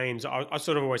campaigns. I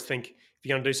sort of always think if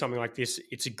you're going to do something like this,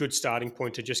 it's a good starting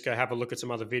point to just go have a look at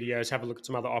some other videos, have a look at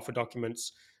some other offer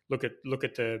documents, look at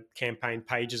the campaign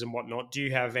pages and whatnot. Do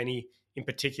you have any in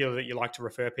particular that you like to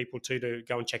refer people to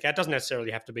go and check out? It doesn't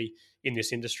necessarily have to be in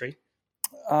this industry.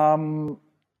 Look,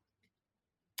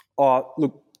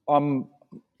 I'm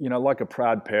like a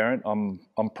proud parent. I'm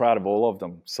proud of all of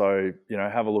them. So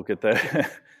have a look at the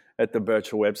at the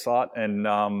Birchall website, and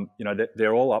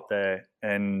they're all up there,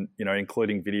 and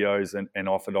including videos and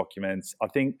offer documents. I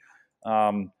think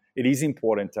it is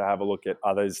important to have a look at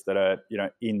others that are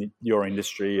in your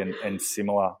industry and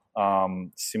similar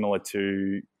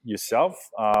to yourself,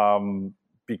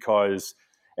 because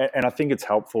I think it's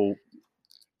helpful.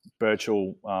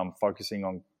 Birchall focusing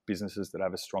on businesses that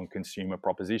have a strong consumer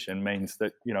proposition means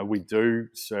that we do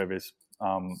service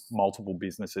multiple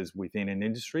businesses within an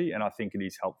industry, and I think it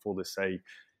is helpful to see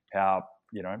how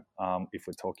if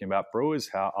we're talking about brewers,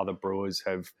 how other brewers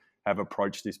have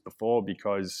approached this before,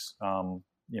 because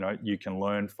you can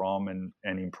learn from and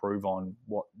improve on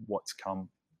what's come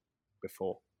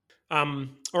before. All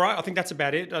right, I think that's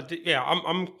about it.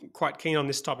 I'm quite keen on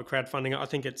this type of crowdfunding. I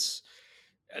think it's,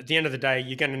 at the end of the day,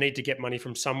 you're going to need to get money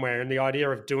from somewhere, and the idea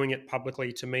of doing it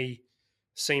publicly, to me,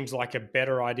 seems like a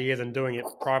better idea than doing it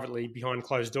privately behind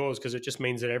closed doors, because it just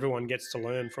means that everyone gets to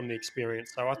learn from the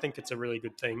experience. So I think it's a really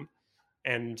good thing,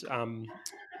 and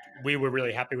we were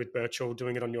really happy with Birchall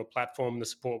doing it on your platform, the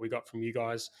support we got from you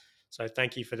guys. So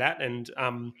thank you for that. And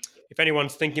if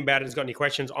anyone's thinking about it, has got any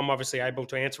questions, I'm obviously able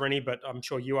to answer any, but I'm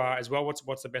sure you are as well.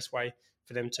 What's the best way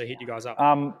for them to hit you guys up?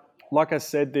 Like I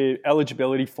said, the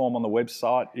eligibility form on the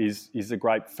website is a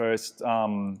great first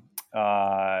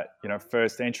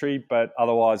first entry, but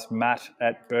otherwise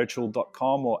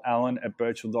matt@birchall.com or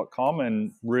alan@birchall.com,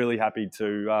 and really happy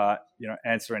to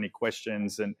answer any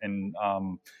questions and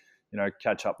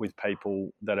catch up with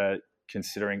people that are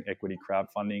considering equity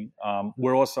crowdfunding.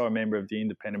 We're also a member of the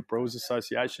Independent Brewers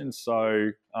Association,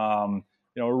 so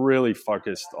we're really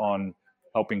focused on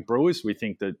helping brewers. We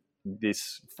think that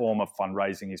this form of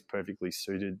fundraising is perfectly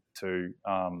suited to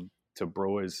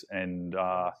brewers, and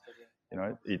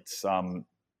it's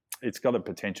got the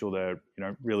potential to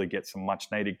really get some much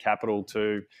needed capital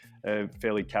to a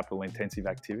fairly capital intensive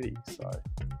activity. So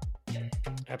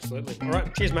absolutely. All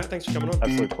right, cheers, Matt. Thanks for coming on.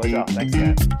 Absolute pleasure. Thanks,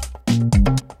 Dan.